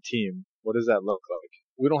forming a team, what does that look like?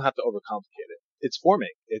 We don't have to overcomplicate it. It's forming.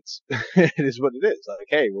 It is what it is. Like,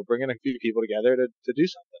 hey, we're bringing a few people together to do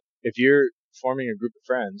something. If you're forming a group of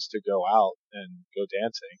friends to go out and go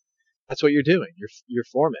dancing, that's what you're doing. You're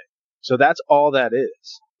forming. So that's all that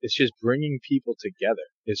is. It's just bringing people together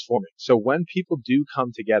is forming. So when people do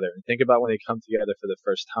come together, and think about when they come together for the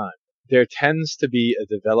first time, there tends to be a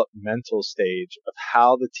developmental stage of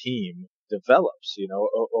how the team develops,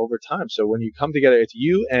 over time. So when you come together, it's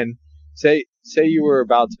you and say you were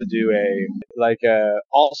about to do a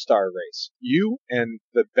all-star race. You and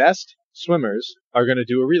the best swimmers are going to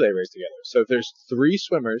do a relay race together. So if there's 3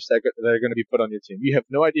 swimmers that are going to be put on your team, you have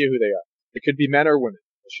no idea who they are. It could be men or women.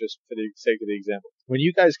 It's just for the sake of the example. When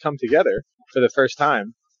you guys come together for the first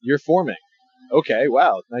time, you're forming. Okay,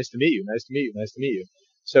 wow, nice to meet you, nice to meet you, nice to meet you.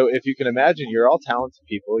 So if you can imagine, you're all talented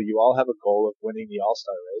people. You all have a goal of winning the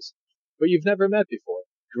all-star race, but you've never met before.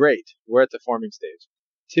 Great. We're at the forming stage.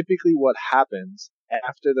 Typically what happens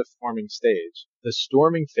after the forming stage, the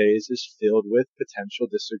storming phase is filled with potential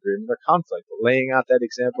disagreement or conflict. Laying out that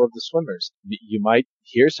example of the swimmers, you might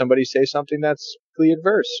hear somebody say something that's politically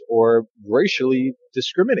adverse or racially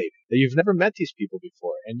discriminating, that you've never met these people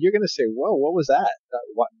before. And you're going to say, whoa, what was that?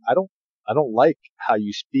 I don't like how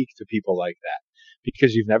you speak to people like that,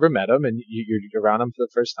 because you've never met them and you're around them for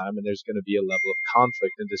the first time, and there's going to be a level of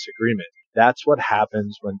conflict and disagreement. That's what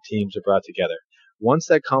happens when teams are brought together. Once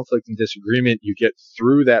that conflict and disagreement, you get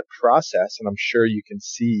through that process, and I'm sure you can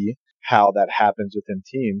see how that happens within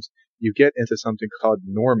teams, you get into something called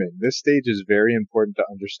norming. This stage is very important to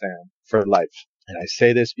understand for life. And I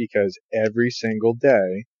say this because every single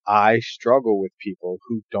day I struggle with people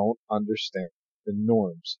who don't understand the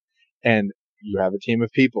norms. And you have a team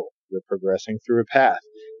of people. You're progressing through a path.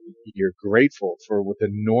 You're grateful for the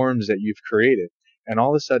norms that you've created. And all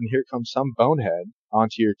of a sudden, here comes some bonehead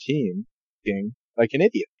onto your team being like an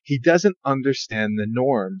idiot. He doesn't understand the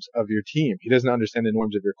norms of your team. He doesn't understand the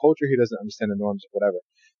norms of your culture. He doesn't understand the norms of whatever.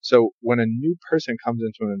 So when a new person comes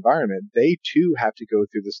into an environment, they too have to go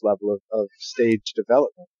through this level of stage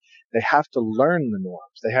development. They have to learn the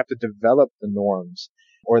norms. They have to develop the norms,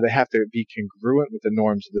 or they have to be congruent with the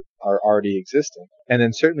norms that are already existing. And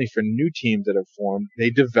then certainly for new teams that have formed, they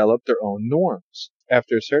develop their own norms.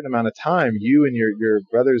 After a certain amount of time, you and your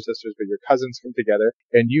brothers, sisters, but your cousins come together,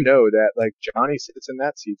 and you know that, like, Johnny sits in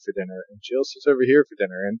that seat for dinner, and Jill sits over here for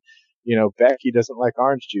dinner, and, Becky doesn't like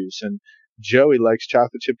orange juice, and Joey likes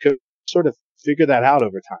chocolate chip cookies. Sort of figure that out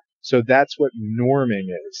over time. So that's what norming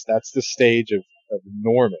is. That's the stage of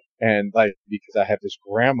norming. And because I have this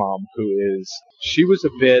grandmom she was a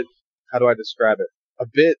bit, how do I describe it? A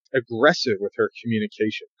bit aggressive with her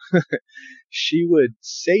communication. She would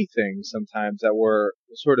say things sometimes that were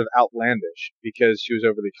sort of outlandish because she was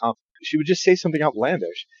overly confident. She would just say something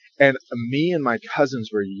outlandish. And me and my cousins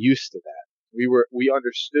were used to that. We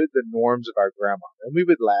understood the norms of our grandma, and we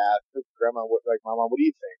would laugh. Grandma would Mama, what do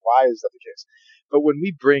you think? Why is that the case? But when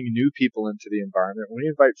we bring new people into the environment, when we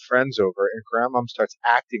invite friends over and grandmom starts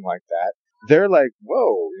acting like that, they're like,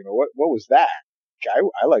 whoa, what was that?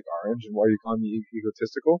 I like orange, and why are you calling me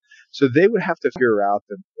egotistical? So they would have to figure out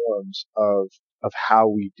the norms of how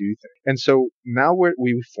we do things. And so now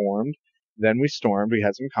we formed, then we stormed, we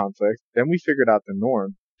had some conflict, then we figured out the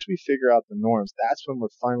norm. Once we figure out the norms, that's when we're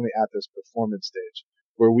finally at this performance stage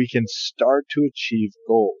where we can start to achieve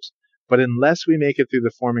goals. But unless we make it through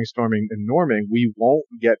the forming, storming, and norming, we won't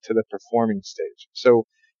get to the performing stage. So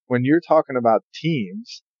when you're talking about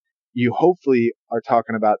teams, you hopefully are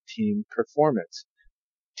talking about team performance,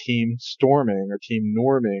 team storming or team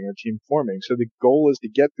norming or team forming. So the goal is to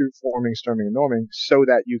get through forming, storming, and norming so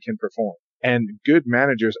that you can perform. And good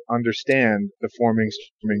managers understand the forming,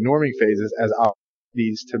 storming, norming phases as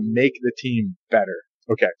opportunities to make the team better.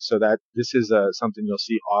 Okay, so that this is something you'll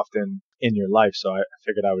see often in your life. So I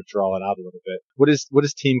figured I would draw it out a little bit. What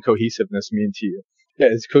does team cohesiveness mean to you? Yeah,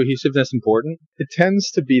 is cohesiveness important? It tends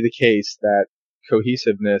to be the case that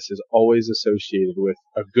cohesiveness is always associated with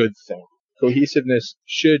a good thing. Cohesiveness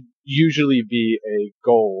should usually be a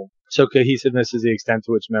goal. So cohesiveness is the extent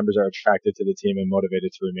to which members are attracted to the team and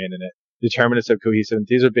motivated to remain in it. Determinants of cohesiveness,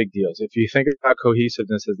 these are big deals. If you think about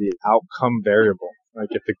cohesiveness as the outcome variable, like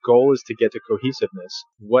if the goal is to get to cohesiveness,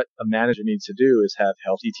 what a manager needs to do is have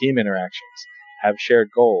healthy team interactions, have shared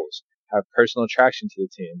goals, have personal attraction to the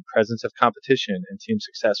team, presence of competition, and team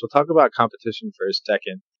success. We'll talk about competition for a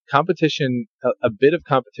second. Competition, a bit of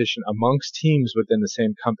competition amongst teams within the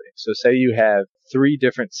same company. So say you have 3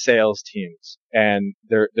 different sales teams and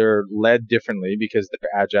they're led differently because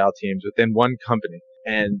they're agile teams within one company.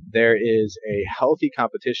 And there is a healthy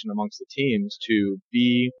competition amongst the teams to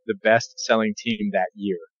be the best selling team that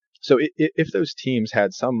year. So if those teams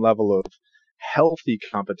had some level of healthy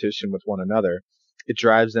competition with one another, it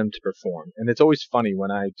drives them to perform. And it's always funny when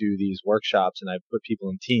I do these workshops and I put people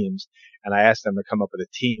in teams and I ask them to come up with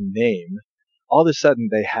a team name. All of a sudden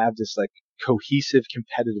they have this like cohesive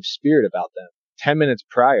competitive spirit about them. 10 minutes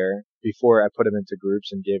prior, before I put them into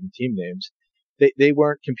groups and gave them team names, they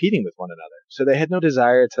weren't competing with one another. So they had no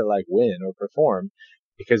desire to like win or perform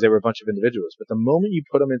because they were a bunch of individuals. But the moment you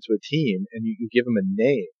put them into a team and you give them a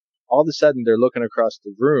name, all of a sudden they're looking across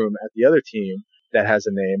the room at the other team that has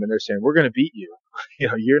a name and they're saying, we're going to beat you.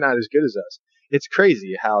 You're not as good as us. It's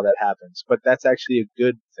crazy how that happens, but that's actually a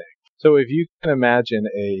good thing. So if you can imagine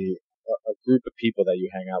a group of people that you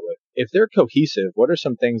hang out with, if they're cohesive, what are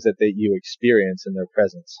some things that you experience in their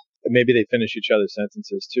presence? Maybe they finish each other's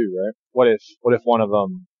sentences too, right? What if one of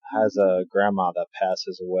them has a grandma that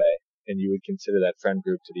passes away and you would consider that friend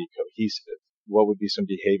group to be cohesive? What would be some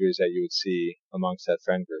behaviors that you would see amongst that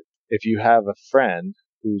friend group? If you have a friend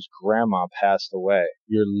whose grandma passed away,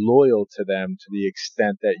 you're loyal to them to the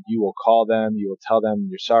extent that you will call them, you will tell them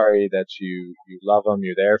you're sorry, that you love them,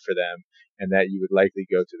 you're there for them, and that you would likely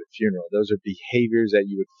go to the funeral. Those are behaviors that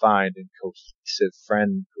you would find in cohesive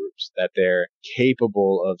friend groups, that they're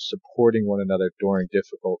capable of supporting one another during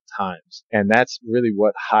difficult times. And that's really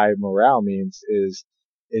what high morale means, is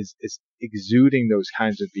exuding those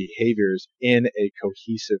kinds of behaviors in a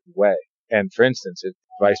cohesive way. And for instance, if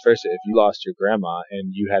vice versa, if you lost your grandma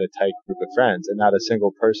and you had a tight group of friends and not a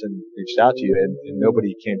single person reached out to you and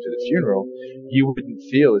nobody came to the funeral, you wouldn't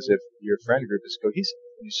feel as if your friend group is cohesive.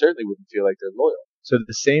 You certainly wouldn't feel like they're loyal. So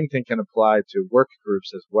the same thing can apply to work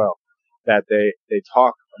groups as well, that they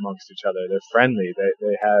talk amongst each other. They're friendly.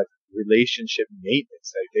 They have relationship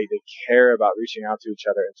maintenance. They care about reaching out to each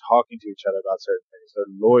other and talking to each other about certain things.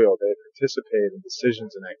 They're loyal. They participate in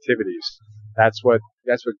decisions and activities. That's what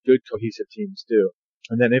good cohesive teams do.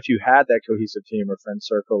 And then if you had that cohesive team or friend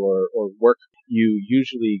circle or work, you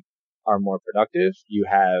usually are more productive. You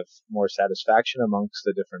have more satisfaction amongst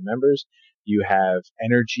the different members. You have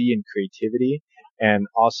energy and creativity. And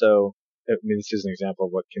also, I mean, this is an example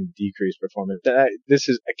of what can decrease performance. This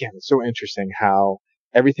is, again, it's so interesting how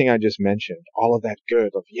everything I just mentioned, all of that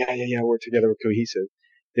good of, we're together, we're cohesive.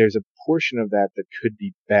 There's a portion of that that could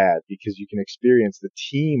be bad because you can experience the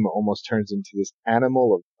team almost turns into this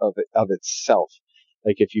animal of itself.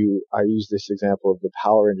 Like I use this example of the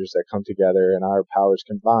Power Rangers that come together and our powers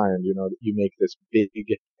combined, you make this big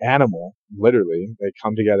animal, literally. They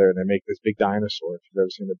come together and they make this big dinosaur. If you've ever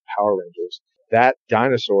seen the Power Rangers, that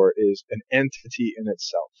dinosaur is an entity in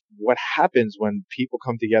itself. What happens when people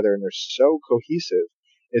come together and they're so cohesive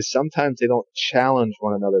is sometimes they don't challenge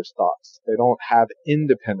one another's thoughts. They don't have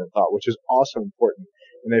independent thought, which is also important.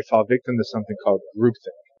 And they fall victim to something called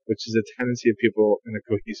groupthink, which is a tendency of people in a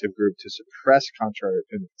cohesive group to suppress contrary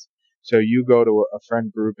opinions. So you go to a friend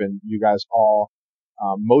group and you guys all,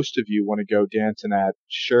 most of you want to go dancing at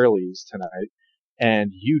Shirley's tonight,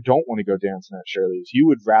 and you don't want to go dancing at Shirley's. You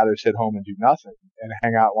would rather sit home and do nothing and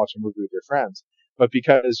hang out and watch a movie with your friends. But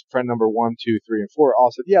because friend number 1, 2, 3, and 4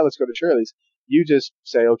 all said, yeah, let's go to Shirley's, You just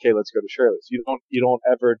say, okay, let's go to Shirley's. You don't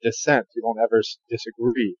ever dissent. You don't ever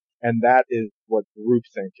disagree. And that is what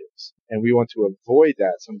groupthink is. And we want to avoid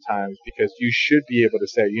that sometimes because you should be able to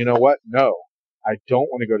say, you know what? No, I don't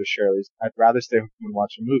want to go to Shirley's. I'd rather stay home and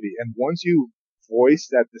watch a movie. And once you voice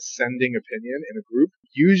that dissenting opinion in a group,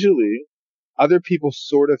 usually other people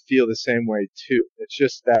sort of feel the same way too. It's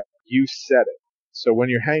just that you said it. So when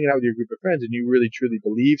you're hanging out with your group of friends and you really truly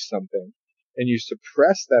believe something and you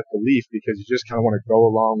suppress that belief because you just kind of want to go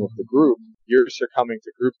along with the group, you're succumbing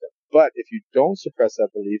to groupthink. But if you don't suppress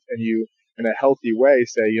that belief and you, in a healthy way,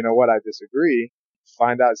 say, you know what, I disagree,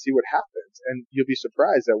 find out, see what happens. And you'll be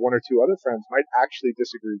surprised that one or two other friends might actually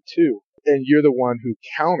disagree too. And you're the one who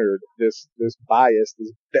countered this bias,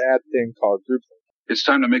 this bad thing called groupthink. It's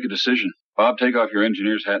time to make a decision. Bob, take off your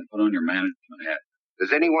engineer's hat and put on your management hat.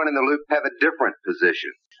 Does anyone in the loop have a different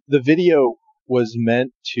position? The video was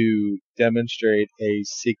meant to demonstrate a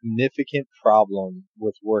significant problem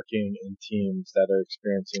with working in teams that are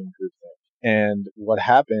experiencing groupthink. And what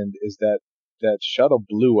happened is that shuttle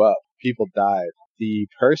blew up. People died. The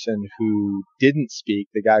person who didn't speak,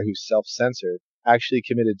 the guy who self-censored, actually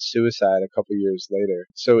committed suicide a couple years later.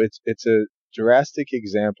 So it's a drastic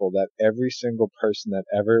example that every single person that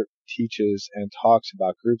ever teaches and talks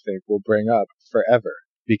about groupthink will bring up forever,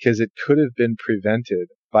 because it could have been prevented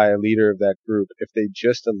by a leader of that group if they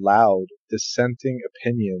just allowed dissenting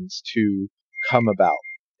opinions to come about.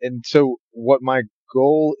 And so what my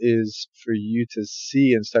goal is for you to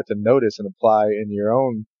see and start to notice and apply in your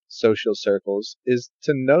own social circles is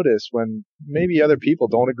to notice when maybe other people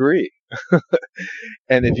don't agree.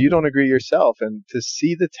 And if you don't agree yourself, and to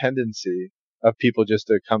see the tendency of people just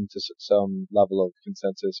to come to some level of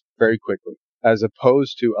consensus very quickly, as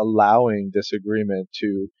opposed to allowing disagreement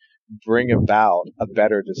to bring about a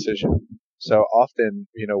better decision. So often,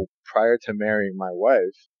 prior to marrying my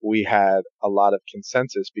wife, we had a lot of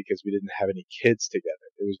consensus because we didn't have any kids together.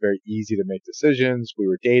 It was very easy to make decisions. We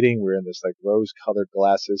were dating. We were in this like rose-colored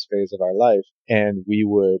glasses phase of our life, and we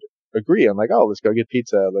would agree. I'm like, oh, let's go get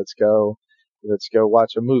pizza. Let's go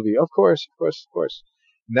watch a movie. Of course.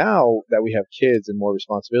 Now that we have kids and more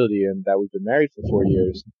responsibility and that we've been married for 4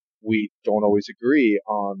 years, we don't always agree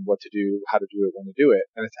on what to do, how to do it, when to do it.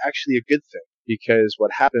 And it's actually a good thing, because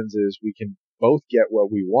what happens is we can both get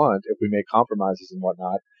what we want if we make compromises and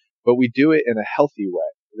whatnot, but we do it in a healthy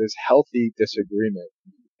way. There's healthy disagreement.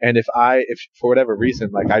 And if for whatever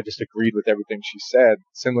reason, like I just agreed with everything she said,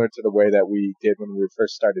 similar to the way that we did when we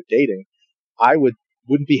first started dating, I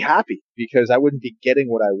wouldn't be happy because I wouldn't be getting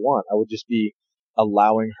what I want. I would just be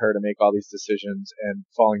allowing her to make all these decisions and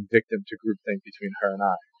falling victim to groupthink between her and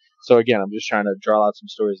I. So again, I'm just trying to draw out some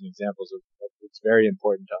stories and examples of it's very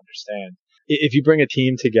important to understand. If you bring a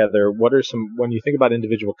team together, when you think about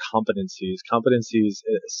individual competencies,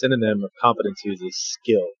 a synonym of competencies is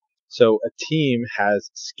skill. So a team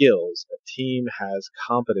has skills, a team has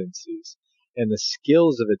competencies. And the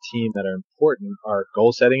skills of a team that are important are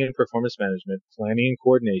goal setting and performance management, planning and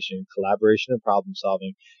coordination, collaboration and problem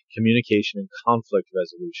solving, communication and conflict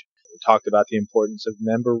resolution. We talked about the importance of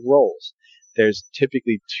member roles. There's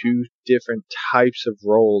typically two different types of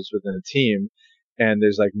roles within a team, and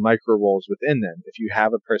there's like micro roles within them. If you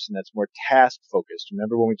have a person that's more task focused,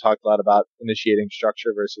 remember when we talked a lot about initiating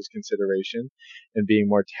structure versus consideration and being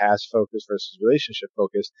more task focused versus relationship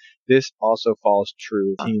focused, this also falls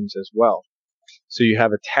true in teams as well. So you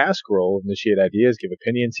have a task role, initiate ideas, give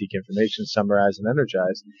opinions, seek information, summarize, and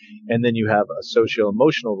energize. And then you have a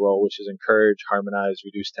socio-emotional role, which is encourage, harmonize,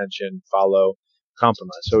 reduce tension, follow,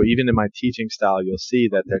 compromise. So even in my teaching style, you'll see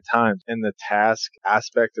that there are times in the task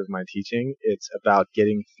aspect of my teaching, it's about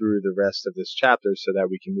getting through the rest of this chapter so that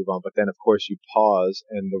we can move on. But then, of course, you pause,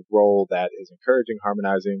 and the role that is encouraging,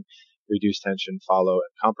 harmonizing, reduce tension, follow,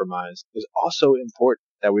 and compromise is also important,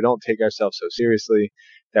 that we don't take ourselves so seriously,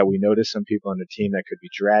 that we notice some people on the team that could be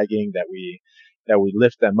dragging, that we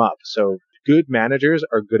lift them up. So good managers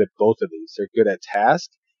are good at both of these. They're good at task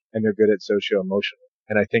and they're good at socio-emotional.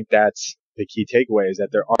 And I think that's the key takeaway, is that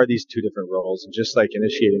there are these two different roles. And just like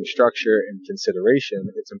initiating structure and consideration,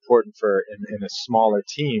 it's important for in a smaller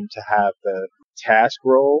team to have the task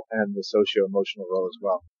role and the socio-emotional role as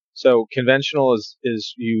well. So conventional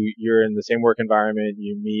is you're in the same work environment,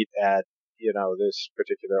 you meet at this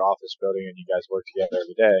particular office building and you guys work together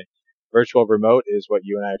every day. Virtual remote is what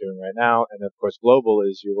you and I are doing right now. And of course, global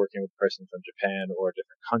is you're working with a person from Japan or a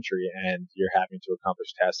different country and you're having to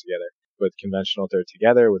accomplish tasks together. With conventional, they're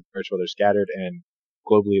together. With virtual, they're scattered. And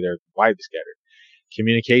globally, they're widely scattered.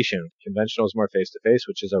 Communication. Conventional is more face-to-face,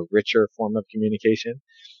 which is a richer form of communication.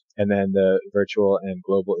 And then the virtual and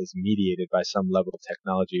global is mediated by some level of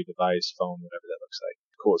technology, device, phone, whatever that looks like.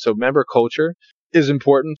 Cool. So member culture is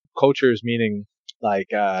important. Culture is meaning like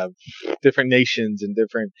different nations and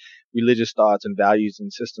different religious thoughts and values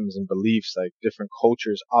and systems and beliefs. Like different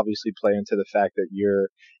cultures obviously play into the fact that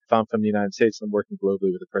if I'm from the United States and I'm working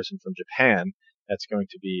globally with a person from Japan, that's going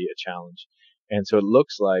to be a challenge. And so it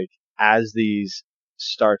looks like as these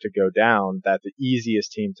start to go down, that the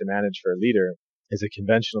easiest team to manage for a leader is a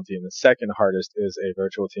conventional team. The second hardest is a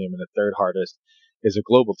virtual team, and the third hardest is a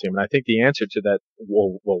global team. And I think the answer to that,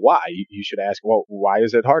 well, why? You should ask, well, why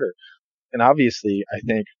is it harder? And obviously, I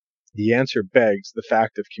think the answer begs the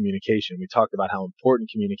fact of communication. We talked about how important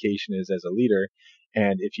communication is as a leader.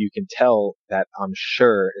 And if you can tell that, I'm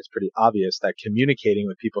sure it's pretty obvious that communicating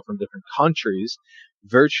with people from different countries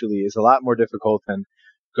virtually is a lot more difficult than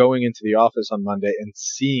going into the office on Monday and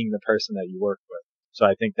seeing the person that you work with. So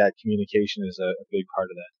I think that communication is a big part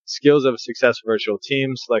of that. Skills of a successful virtual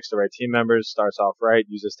team: selects the right team members, starts off right,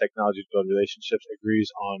 uses technology to build relationships, agrees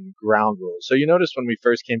on ground rules. So you noticed when we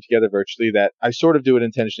first came together virtually that I sort of do it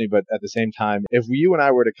intentionally, but at the same time, if you and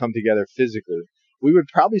I were to come together physically, we would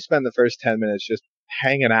probably spend the first 10 minutes just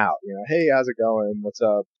hanging out, hey, how's it going? What's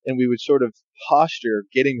up? And we would sort of posture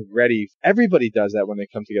getting ready. Everybody does that when they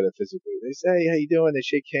come together physically. They say, hey, how you doing? They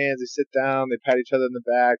shake hands, they sit down, they pat each other in the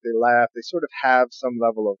back, they laugh. They sort of have some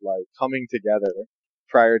level of like coming together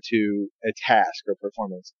prior to a task or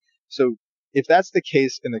performance. So if that's the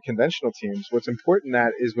case in the conventional teams, what's important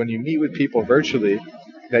that is when you meet with people virtually,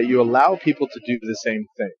 that you allow people to do the same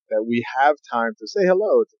thing, that we have time to say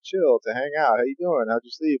hello, to chill, to hang out. How you doing? How'd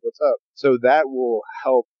you sleep? What's up? So that will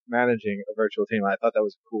help managing a virtual team. I thought that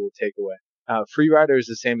was a cool takeaway. Free rider is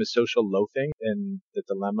the same as social loafing and the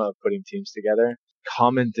dilemma of putting teams together.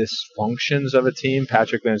 Common dysfunctions of a team.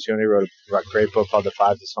 Patrick Lencioni wrote a great book called The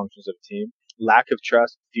 5 Dysfunctions of a Team. Lack of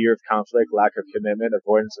trust, fear of conflict, lack of commitment,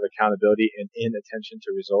 avoidance of accountability, and inattention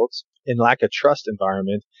to results. In lack of trust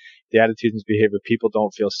environment, the attitudes and behavior, people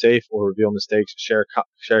don't feel safe or reveal mistakes, share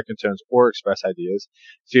concerns, or express ideas.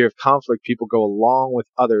 Fear of conflict, people go along with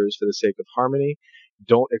others for the sake of harmony,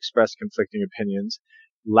 don't express conflicting opinions,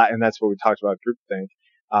 and that's what we talked about, groupthink.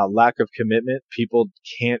 Lack of commitment, people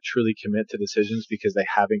can't truly commit to decisions because they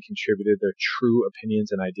haven't contributed their true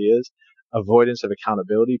opinions and ideas. Avoidance of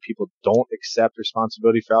accountability, people don't accept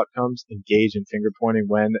responsibility for outcomes, engage in finger pointing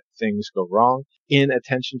when things go wrong.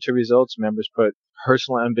 Inattention to results, members put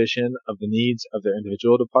personal ambition of the needs of their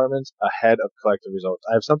individual departments ahead of collective results.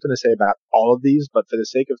 I have something to say about all of these, but for the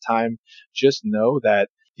sake of time, just know that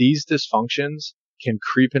these dysfunctions can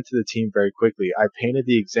creep into the team very quickly. I painted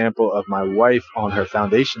the example of my wife on her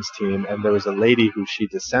foundations team, and there was a lady who she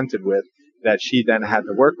dissented with that she then had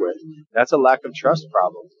to work with. That's a lack of trust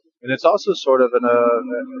problem. And it's also sort of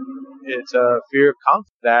it's a fear of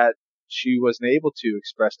conflict that she wasn't able to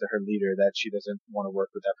express to her leader that she doesn't want to work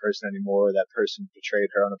with that person anymore, or that person betrayed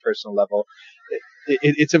her on a personal level.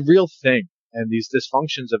 It's a real thing. And these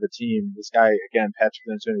dysfunctions of a team, this guy, again, Patrick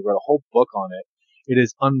Lencioni, wrote a whole book on it. It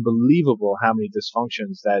is unbelievable how many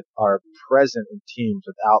dysfunctions that are present in teams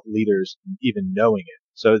without leaders even knowing it.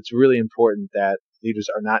 So it's really important that leaders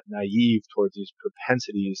are not naive towards these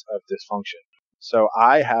propensities of dysfunction. So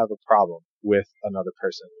I have a problem with another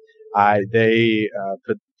person. They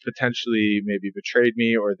potentially maybe betrayed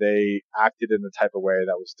me, or they acted in a type of way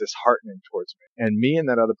that was disheartening towards me. And me and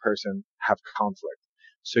that other person have conflict.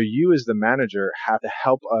 So you as the manager have to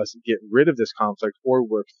help us get rid of this conflict or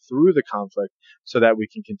work through the conflict so that we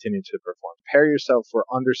can continue to perform. Prepare yourself for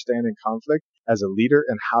understanding conflict as a leader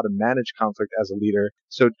and how to manage conflict as a leader.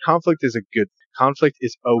 So conflict is conflict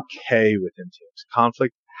is okay within teams.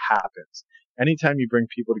 Conflict happens. Anytime you bring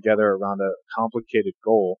people together around a complicated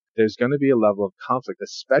goal, there's going to be a level of conflict,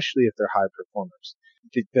 especially if they're high performers.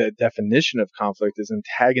 The definition of conflict is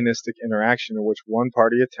antagonistic interaction in which one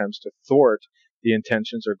party attempts to thwart the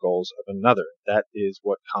intentions or goals of another. That is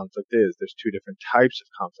what conflict is. There's two different types of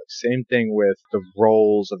conflict. Same thing with the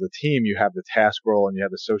roles of the team. You have the task role and you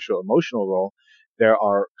have the social emotional role. There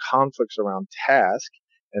are conflicts around task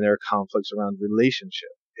and there are conflicts around relationship.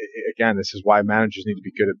 Again, this is why managers need to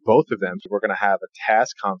be good at both of them. So we're going to have a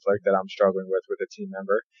task conflict that I'm struggling with a team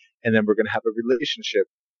member, and then we're going to have a relationship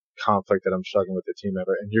conflict that I'm struggling with a team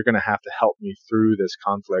member, and you're going to have to help me through this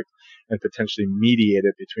conflict and potentially mediate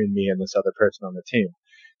it between me and this other person on the team.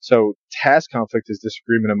 So task conflict is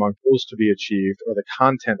disagreement among goals to be achieved or the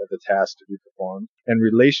content of the task to be performed, and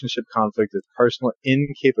relationship conflict is personal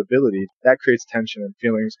incapability. That creates tension and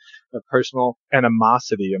feelings of personal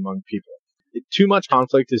animosity among people. Too much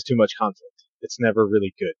conflict is too much conflict. it's never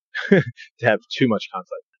really good to have too much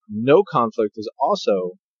conflict. No conflict is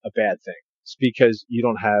also a bad thing. It's because you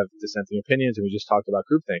don't have dissenting opinions, and we just talked about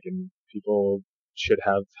groupthink, and people should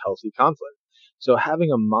have healthy conflict. So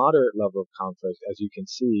having a moderate level of conflict, as you can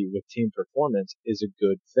see with team performance, is a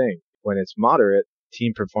good thing. When it's moderate,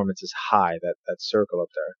 team performance is high, that circle up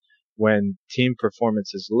there. When team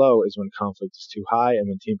performance is low is when conflict is too high, and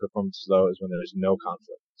when team performance is low is when there is no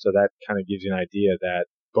conflict. So that kind of gives you an idea that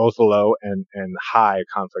both low and high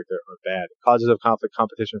conflict are bad. Causes of conflict: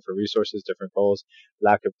 competition for resources, different goals,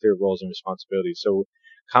 lack of clear roles and responsibilities. So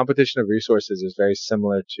competition of resources is very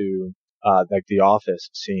similar to like the office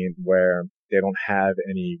scene, where they don't have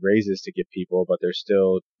any raises to give people, but they're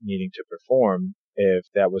still needing to perform. If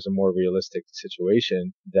that was a more realistic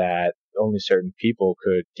situation that only certain people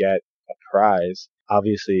could get a prize,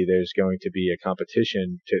 obviously there's going to be a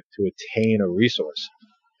competition to attain a resource.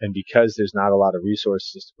 And because there's not a lot of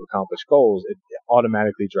resources to accomplish goals, it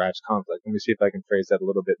automatically drives conflict. Let me see if I can phrase that a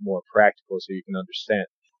little bit more practical so you can understand.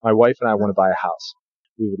 My wife and I want to buy a house.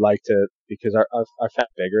 We would like to, because our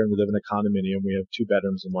family's bigger and we live in a condominium. We have 2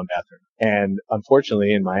 bedrooms and 1 bathroom. And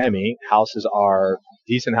unfortunately in Miami,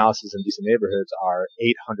 decent houses in decent neighborhoods are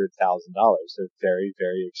 $800,000. They're very,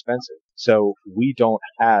 very expensive. So we don't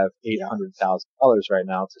have $800,000 right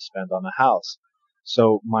now to spend on a house.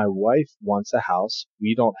 So my wife wants a house.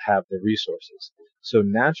 We don't have the resources. So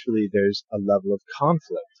naturally there's a level of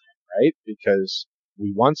conflict, right? Because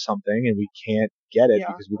we want something and we can't get it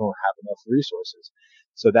because we don't have enough resources.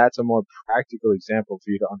 So that's a more practical example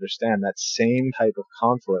for you to understand that same type of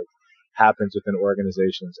conflict happens within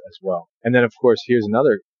organizations as well. And then, of course, here's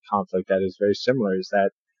another conflict that is very similar, is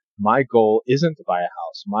that my goal isn't to buy a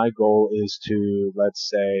house. My goal is to, let's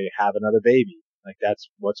say, have another baby. Like, that's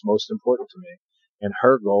what's most important to me. And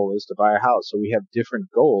her goal is to buy a house. So we have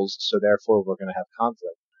different goals, so therefore we're going to have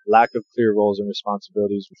conflict. Lack of clear roles and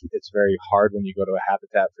responsibilities. It's very hard when you go to a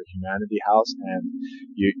Habitat for Humanity house and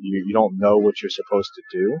you don't know what you're supposed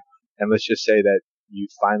to do. And let's just say that you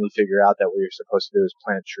finally figure out that what you're supposed to do is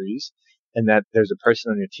plant trees, and that there's a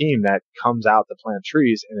person on your team that comes out to plant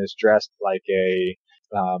trees and is dressed like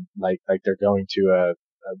like they're going to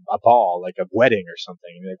a ball, like a wedding or something.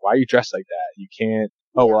 And you're like, why are you dressed like that? You can't.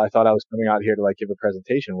 Oh, well, I thought I was coming out here to give a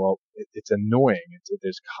presentation. Well, it's annoying.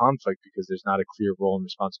 There's conflict because there's not a clear role and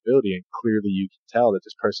responsibility. And clearly you can tell that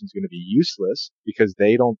this person's going to be useless because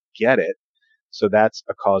they don't get it. So that's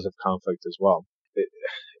a cause of conflict as well.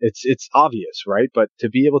 It's obvious, right? But to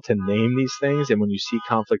be able to name these things, and when you see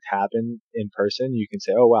conflict happen in person, you can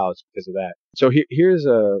say, oh, wow, it's because of that. So here's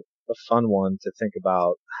a fun one to think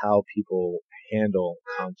about how people handle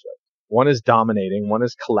conflict. One is dominating, one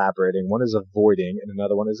is collaborating, one is avoiding, and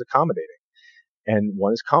another one is accommodating. And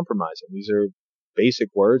one is compromising. These are basic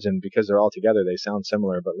words, and because they're all together, they sound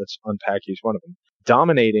similar, but let's unpack each one of them.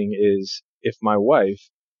 Dominating is if my wife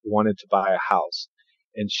wanted to buy a house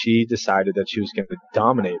and she decided that she was going to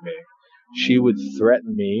dominate me, she would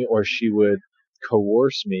threaten me, or she would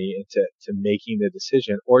coerce me into making the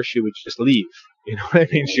decision, or she would just leave. You know what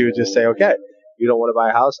I mean? She would just say, okay, you don't want to buy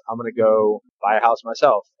a house, I'm going to go buy a house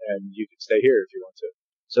myself, and you can stay here if you want to.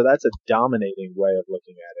 So that's a dominating way of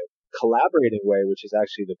looking at it. Collaborating way, which is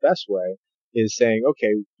actually the best way, is saying,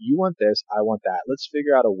 okay, you want this, I want that. Let's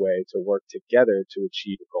figure out a way to work together to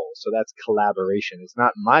achieve a goal. So that's collaboration. It's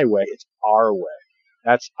not my way, it's our way.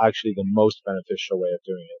 That's actually the most beneficial way of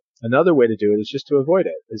doing it. Another way to do it is just to avoid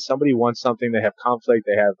it. If somebody wants something, they have conflict,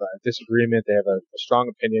 they have a disagreement, they have a strong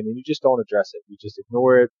opinion, and you just don't address it. You just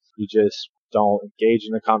ignore it. You just don't engage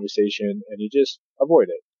in the conversation, and you just avoid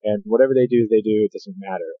it. And whatever they do, it doesn't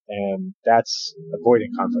matter. And that's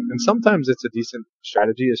avoiding conflict. And sometimes it's a decent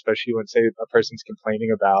strategy, especially when, say, a person's complaining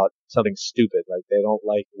about something stupid, like they don't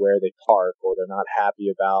like where they park, or they're not happy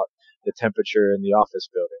about the temperature in the office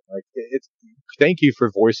building. Thank you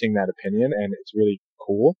for voicing that opinion, and it's really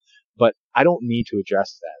cool, but I don't need to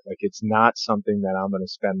address that. It's not something that I'm going to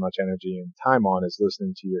spend much energy and time on, is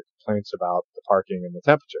listening to your complaints about the parking and the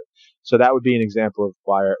temperature. So that would be an example of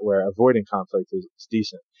where avoiding conflict is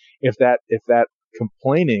decent. If that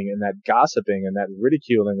complaining and that gossiping and that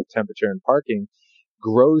ridiculing of temperature and parking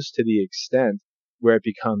grows to the extent where it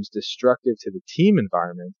becomes destructive to the team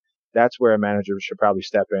environment, that's where a manager should probably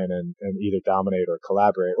step in and either dominate or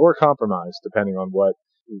collaborate or compromise, depending on what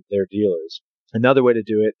their deal is. Another way to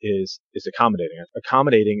do it is accommodating.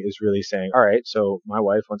 Accommodating is really saying, all right, so my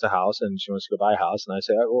wife wants a house and she wants to go buy a house, and I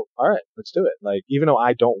say, well, all right, let's do it. Even though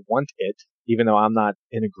I don't want it, even though I'm not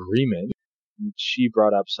in agreement, she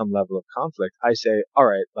brought up some level of conflict. I say, all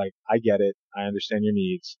right, I get it. I understand your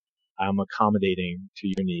needs. I'm accommodating to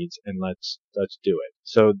your needs, and let's do it.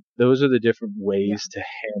 So those are the different ways to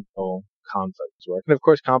handle conflicts work. And of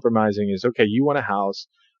course, compromising is, okay, you want a house,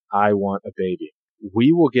 I want a baby.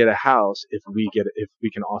 We will get a house if we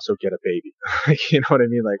can also get a baby. You know what I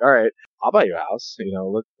mean? Like, all right, I'll buy you a house.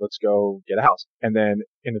 Let's go get a house. And then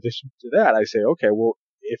in addition to that, I say, okay, well,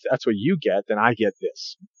 if that's what you get, then I get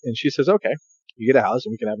this. And she says, okay, you get a house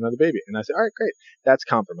and we can have another baby. And I say, all right, great. That's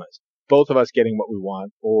compromise. Both of us getting what we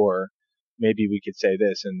want, or maybe we could say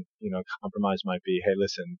this, and compromise might be, hey,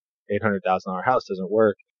 listen, $800,000 house doesn't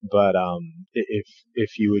work, but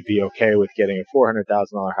if you would be okay with getting a $400,000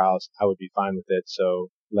 house, I would be fine with it. So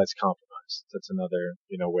let's compromise. That's another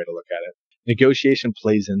way to look at it. Negotiation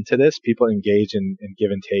plays into this. People engage in give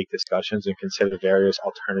and take discussions and consider various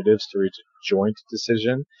alternatives to reach a joint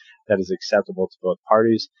decision that is acceptable to both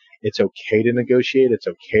parties. It's okay to negotiate. It's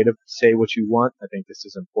okay to say what you want. I think this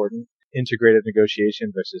is important. Integrative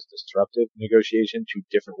negotiation versus disruptive negotiation, two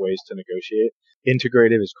different ways to negotiate.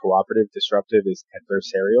 Integrative is cooperative, disruptive is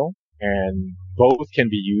adversarial, and both can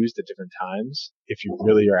be used at different times. If you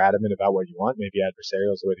really are adamant about what you want, maybe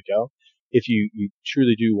adversarial is the way to go. If you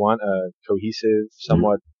truly do want a cohesive,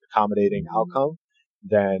 somewhat accommodating outcome,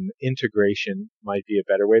 then integration might be a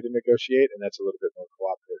better way to negotiate, and that's a little bit more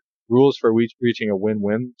cooperative. Rules for reaching a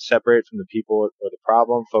win-win: separate from the people or the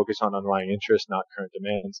problem, focus on underlying interests, not current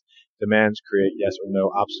demands. Demands create yes or no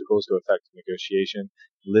obstacles to effective negotiation.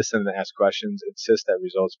 Listen and ask questions. Insist that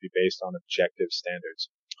results be based on objective standards.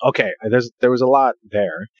 Okay, there was a lot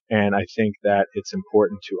there, and I think that it's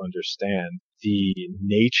important to understand the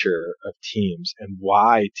nature of teams and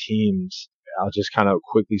why teams. I'll just kind of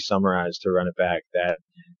quickly summarize to run it back that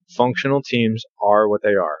functional teams are what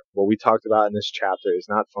they are. What we talked about in this chapter is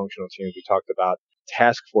not functional teams. We talked about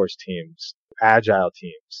task force teams, agile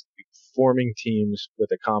teams, forming teams with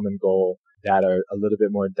a common goal that are a little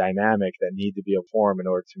bit more dynamic, that need to be a form in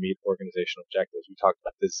order to meet organizational objectives. We talked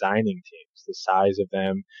about designing teams, the size of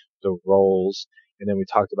them, the roles, and then we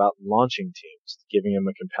talked about launching teams, giving them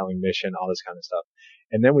a compelling mission, all this kind of stuff.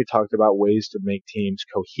 And then we talked about ways to make teams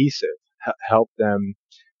cohesive, help them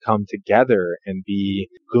come together and be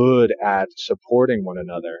good at supporting one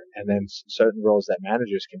another, and then certain roles that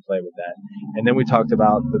managers can play with that. And then we talked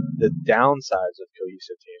about the downsides of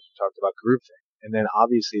cohesive teams. We talked about groupthink. And then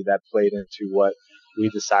obviously that played into what we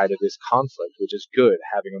decided is conflict, which is good.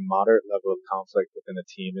 Having a moderate level of conflict within a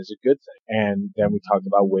team is a good thing. And then we talked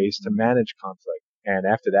about ways to manage conflict. And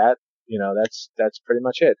after that, that's pretty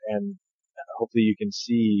much it. And hopefully you can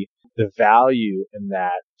see the value in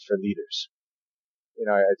that for leaders.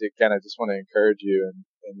 I just want to encourage you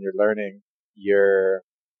in your learning, your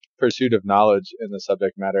pursuit of knowledge in the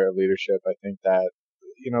subject matter of leadership. I think that,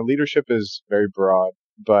 leadership is very broad,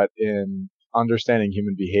 but in understanding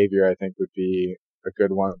human behavior, I think would be a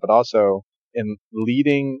good one. But also in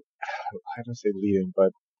leading, I don't say leading,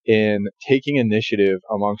 but in taking initiative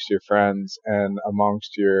amongst your friends and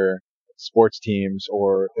amongst your sports teams,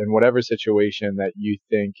 or in whatever situation that you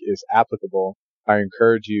think is applicable, I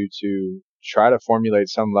encourage you to try to formulate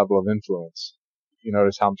some level of influence. You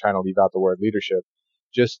notice how I'm trying to leave out the word leadership.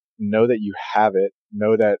 Just know that you have it.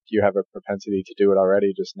 Know that you have a propensity to do it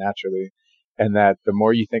already, just naturally. And that the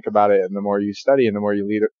more you think about it and the more you study and the more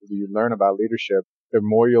you learn about leadership, the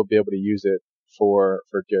more you'll be able to use it for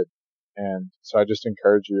good. And so I just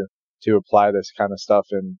encourage you to apply this kind of stuff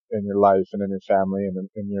in your life and in your family and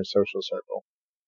in your social circle.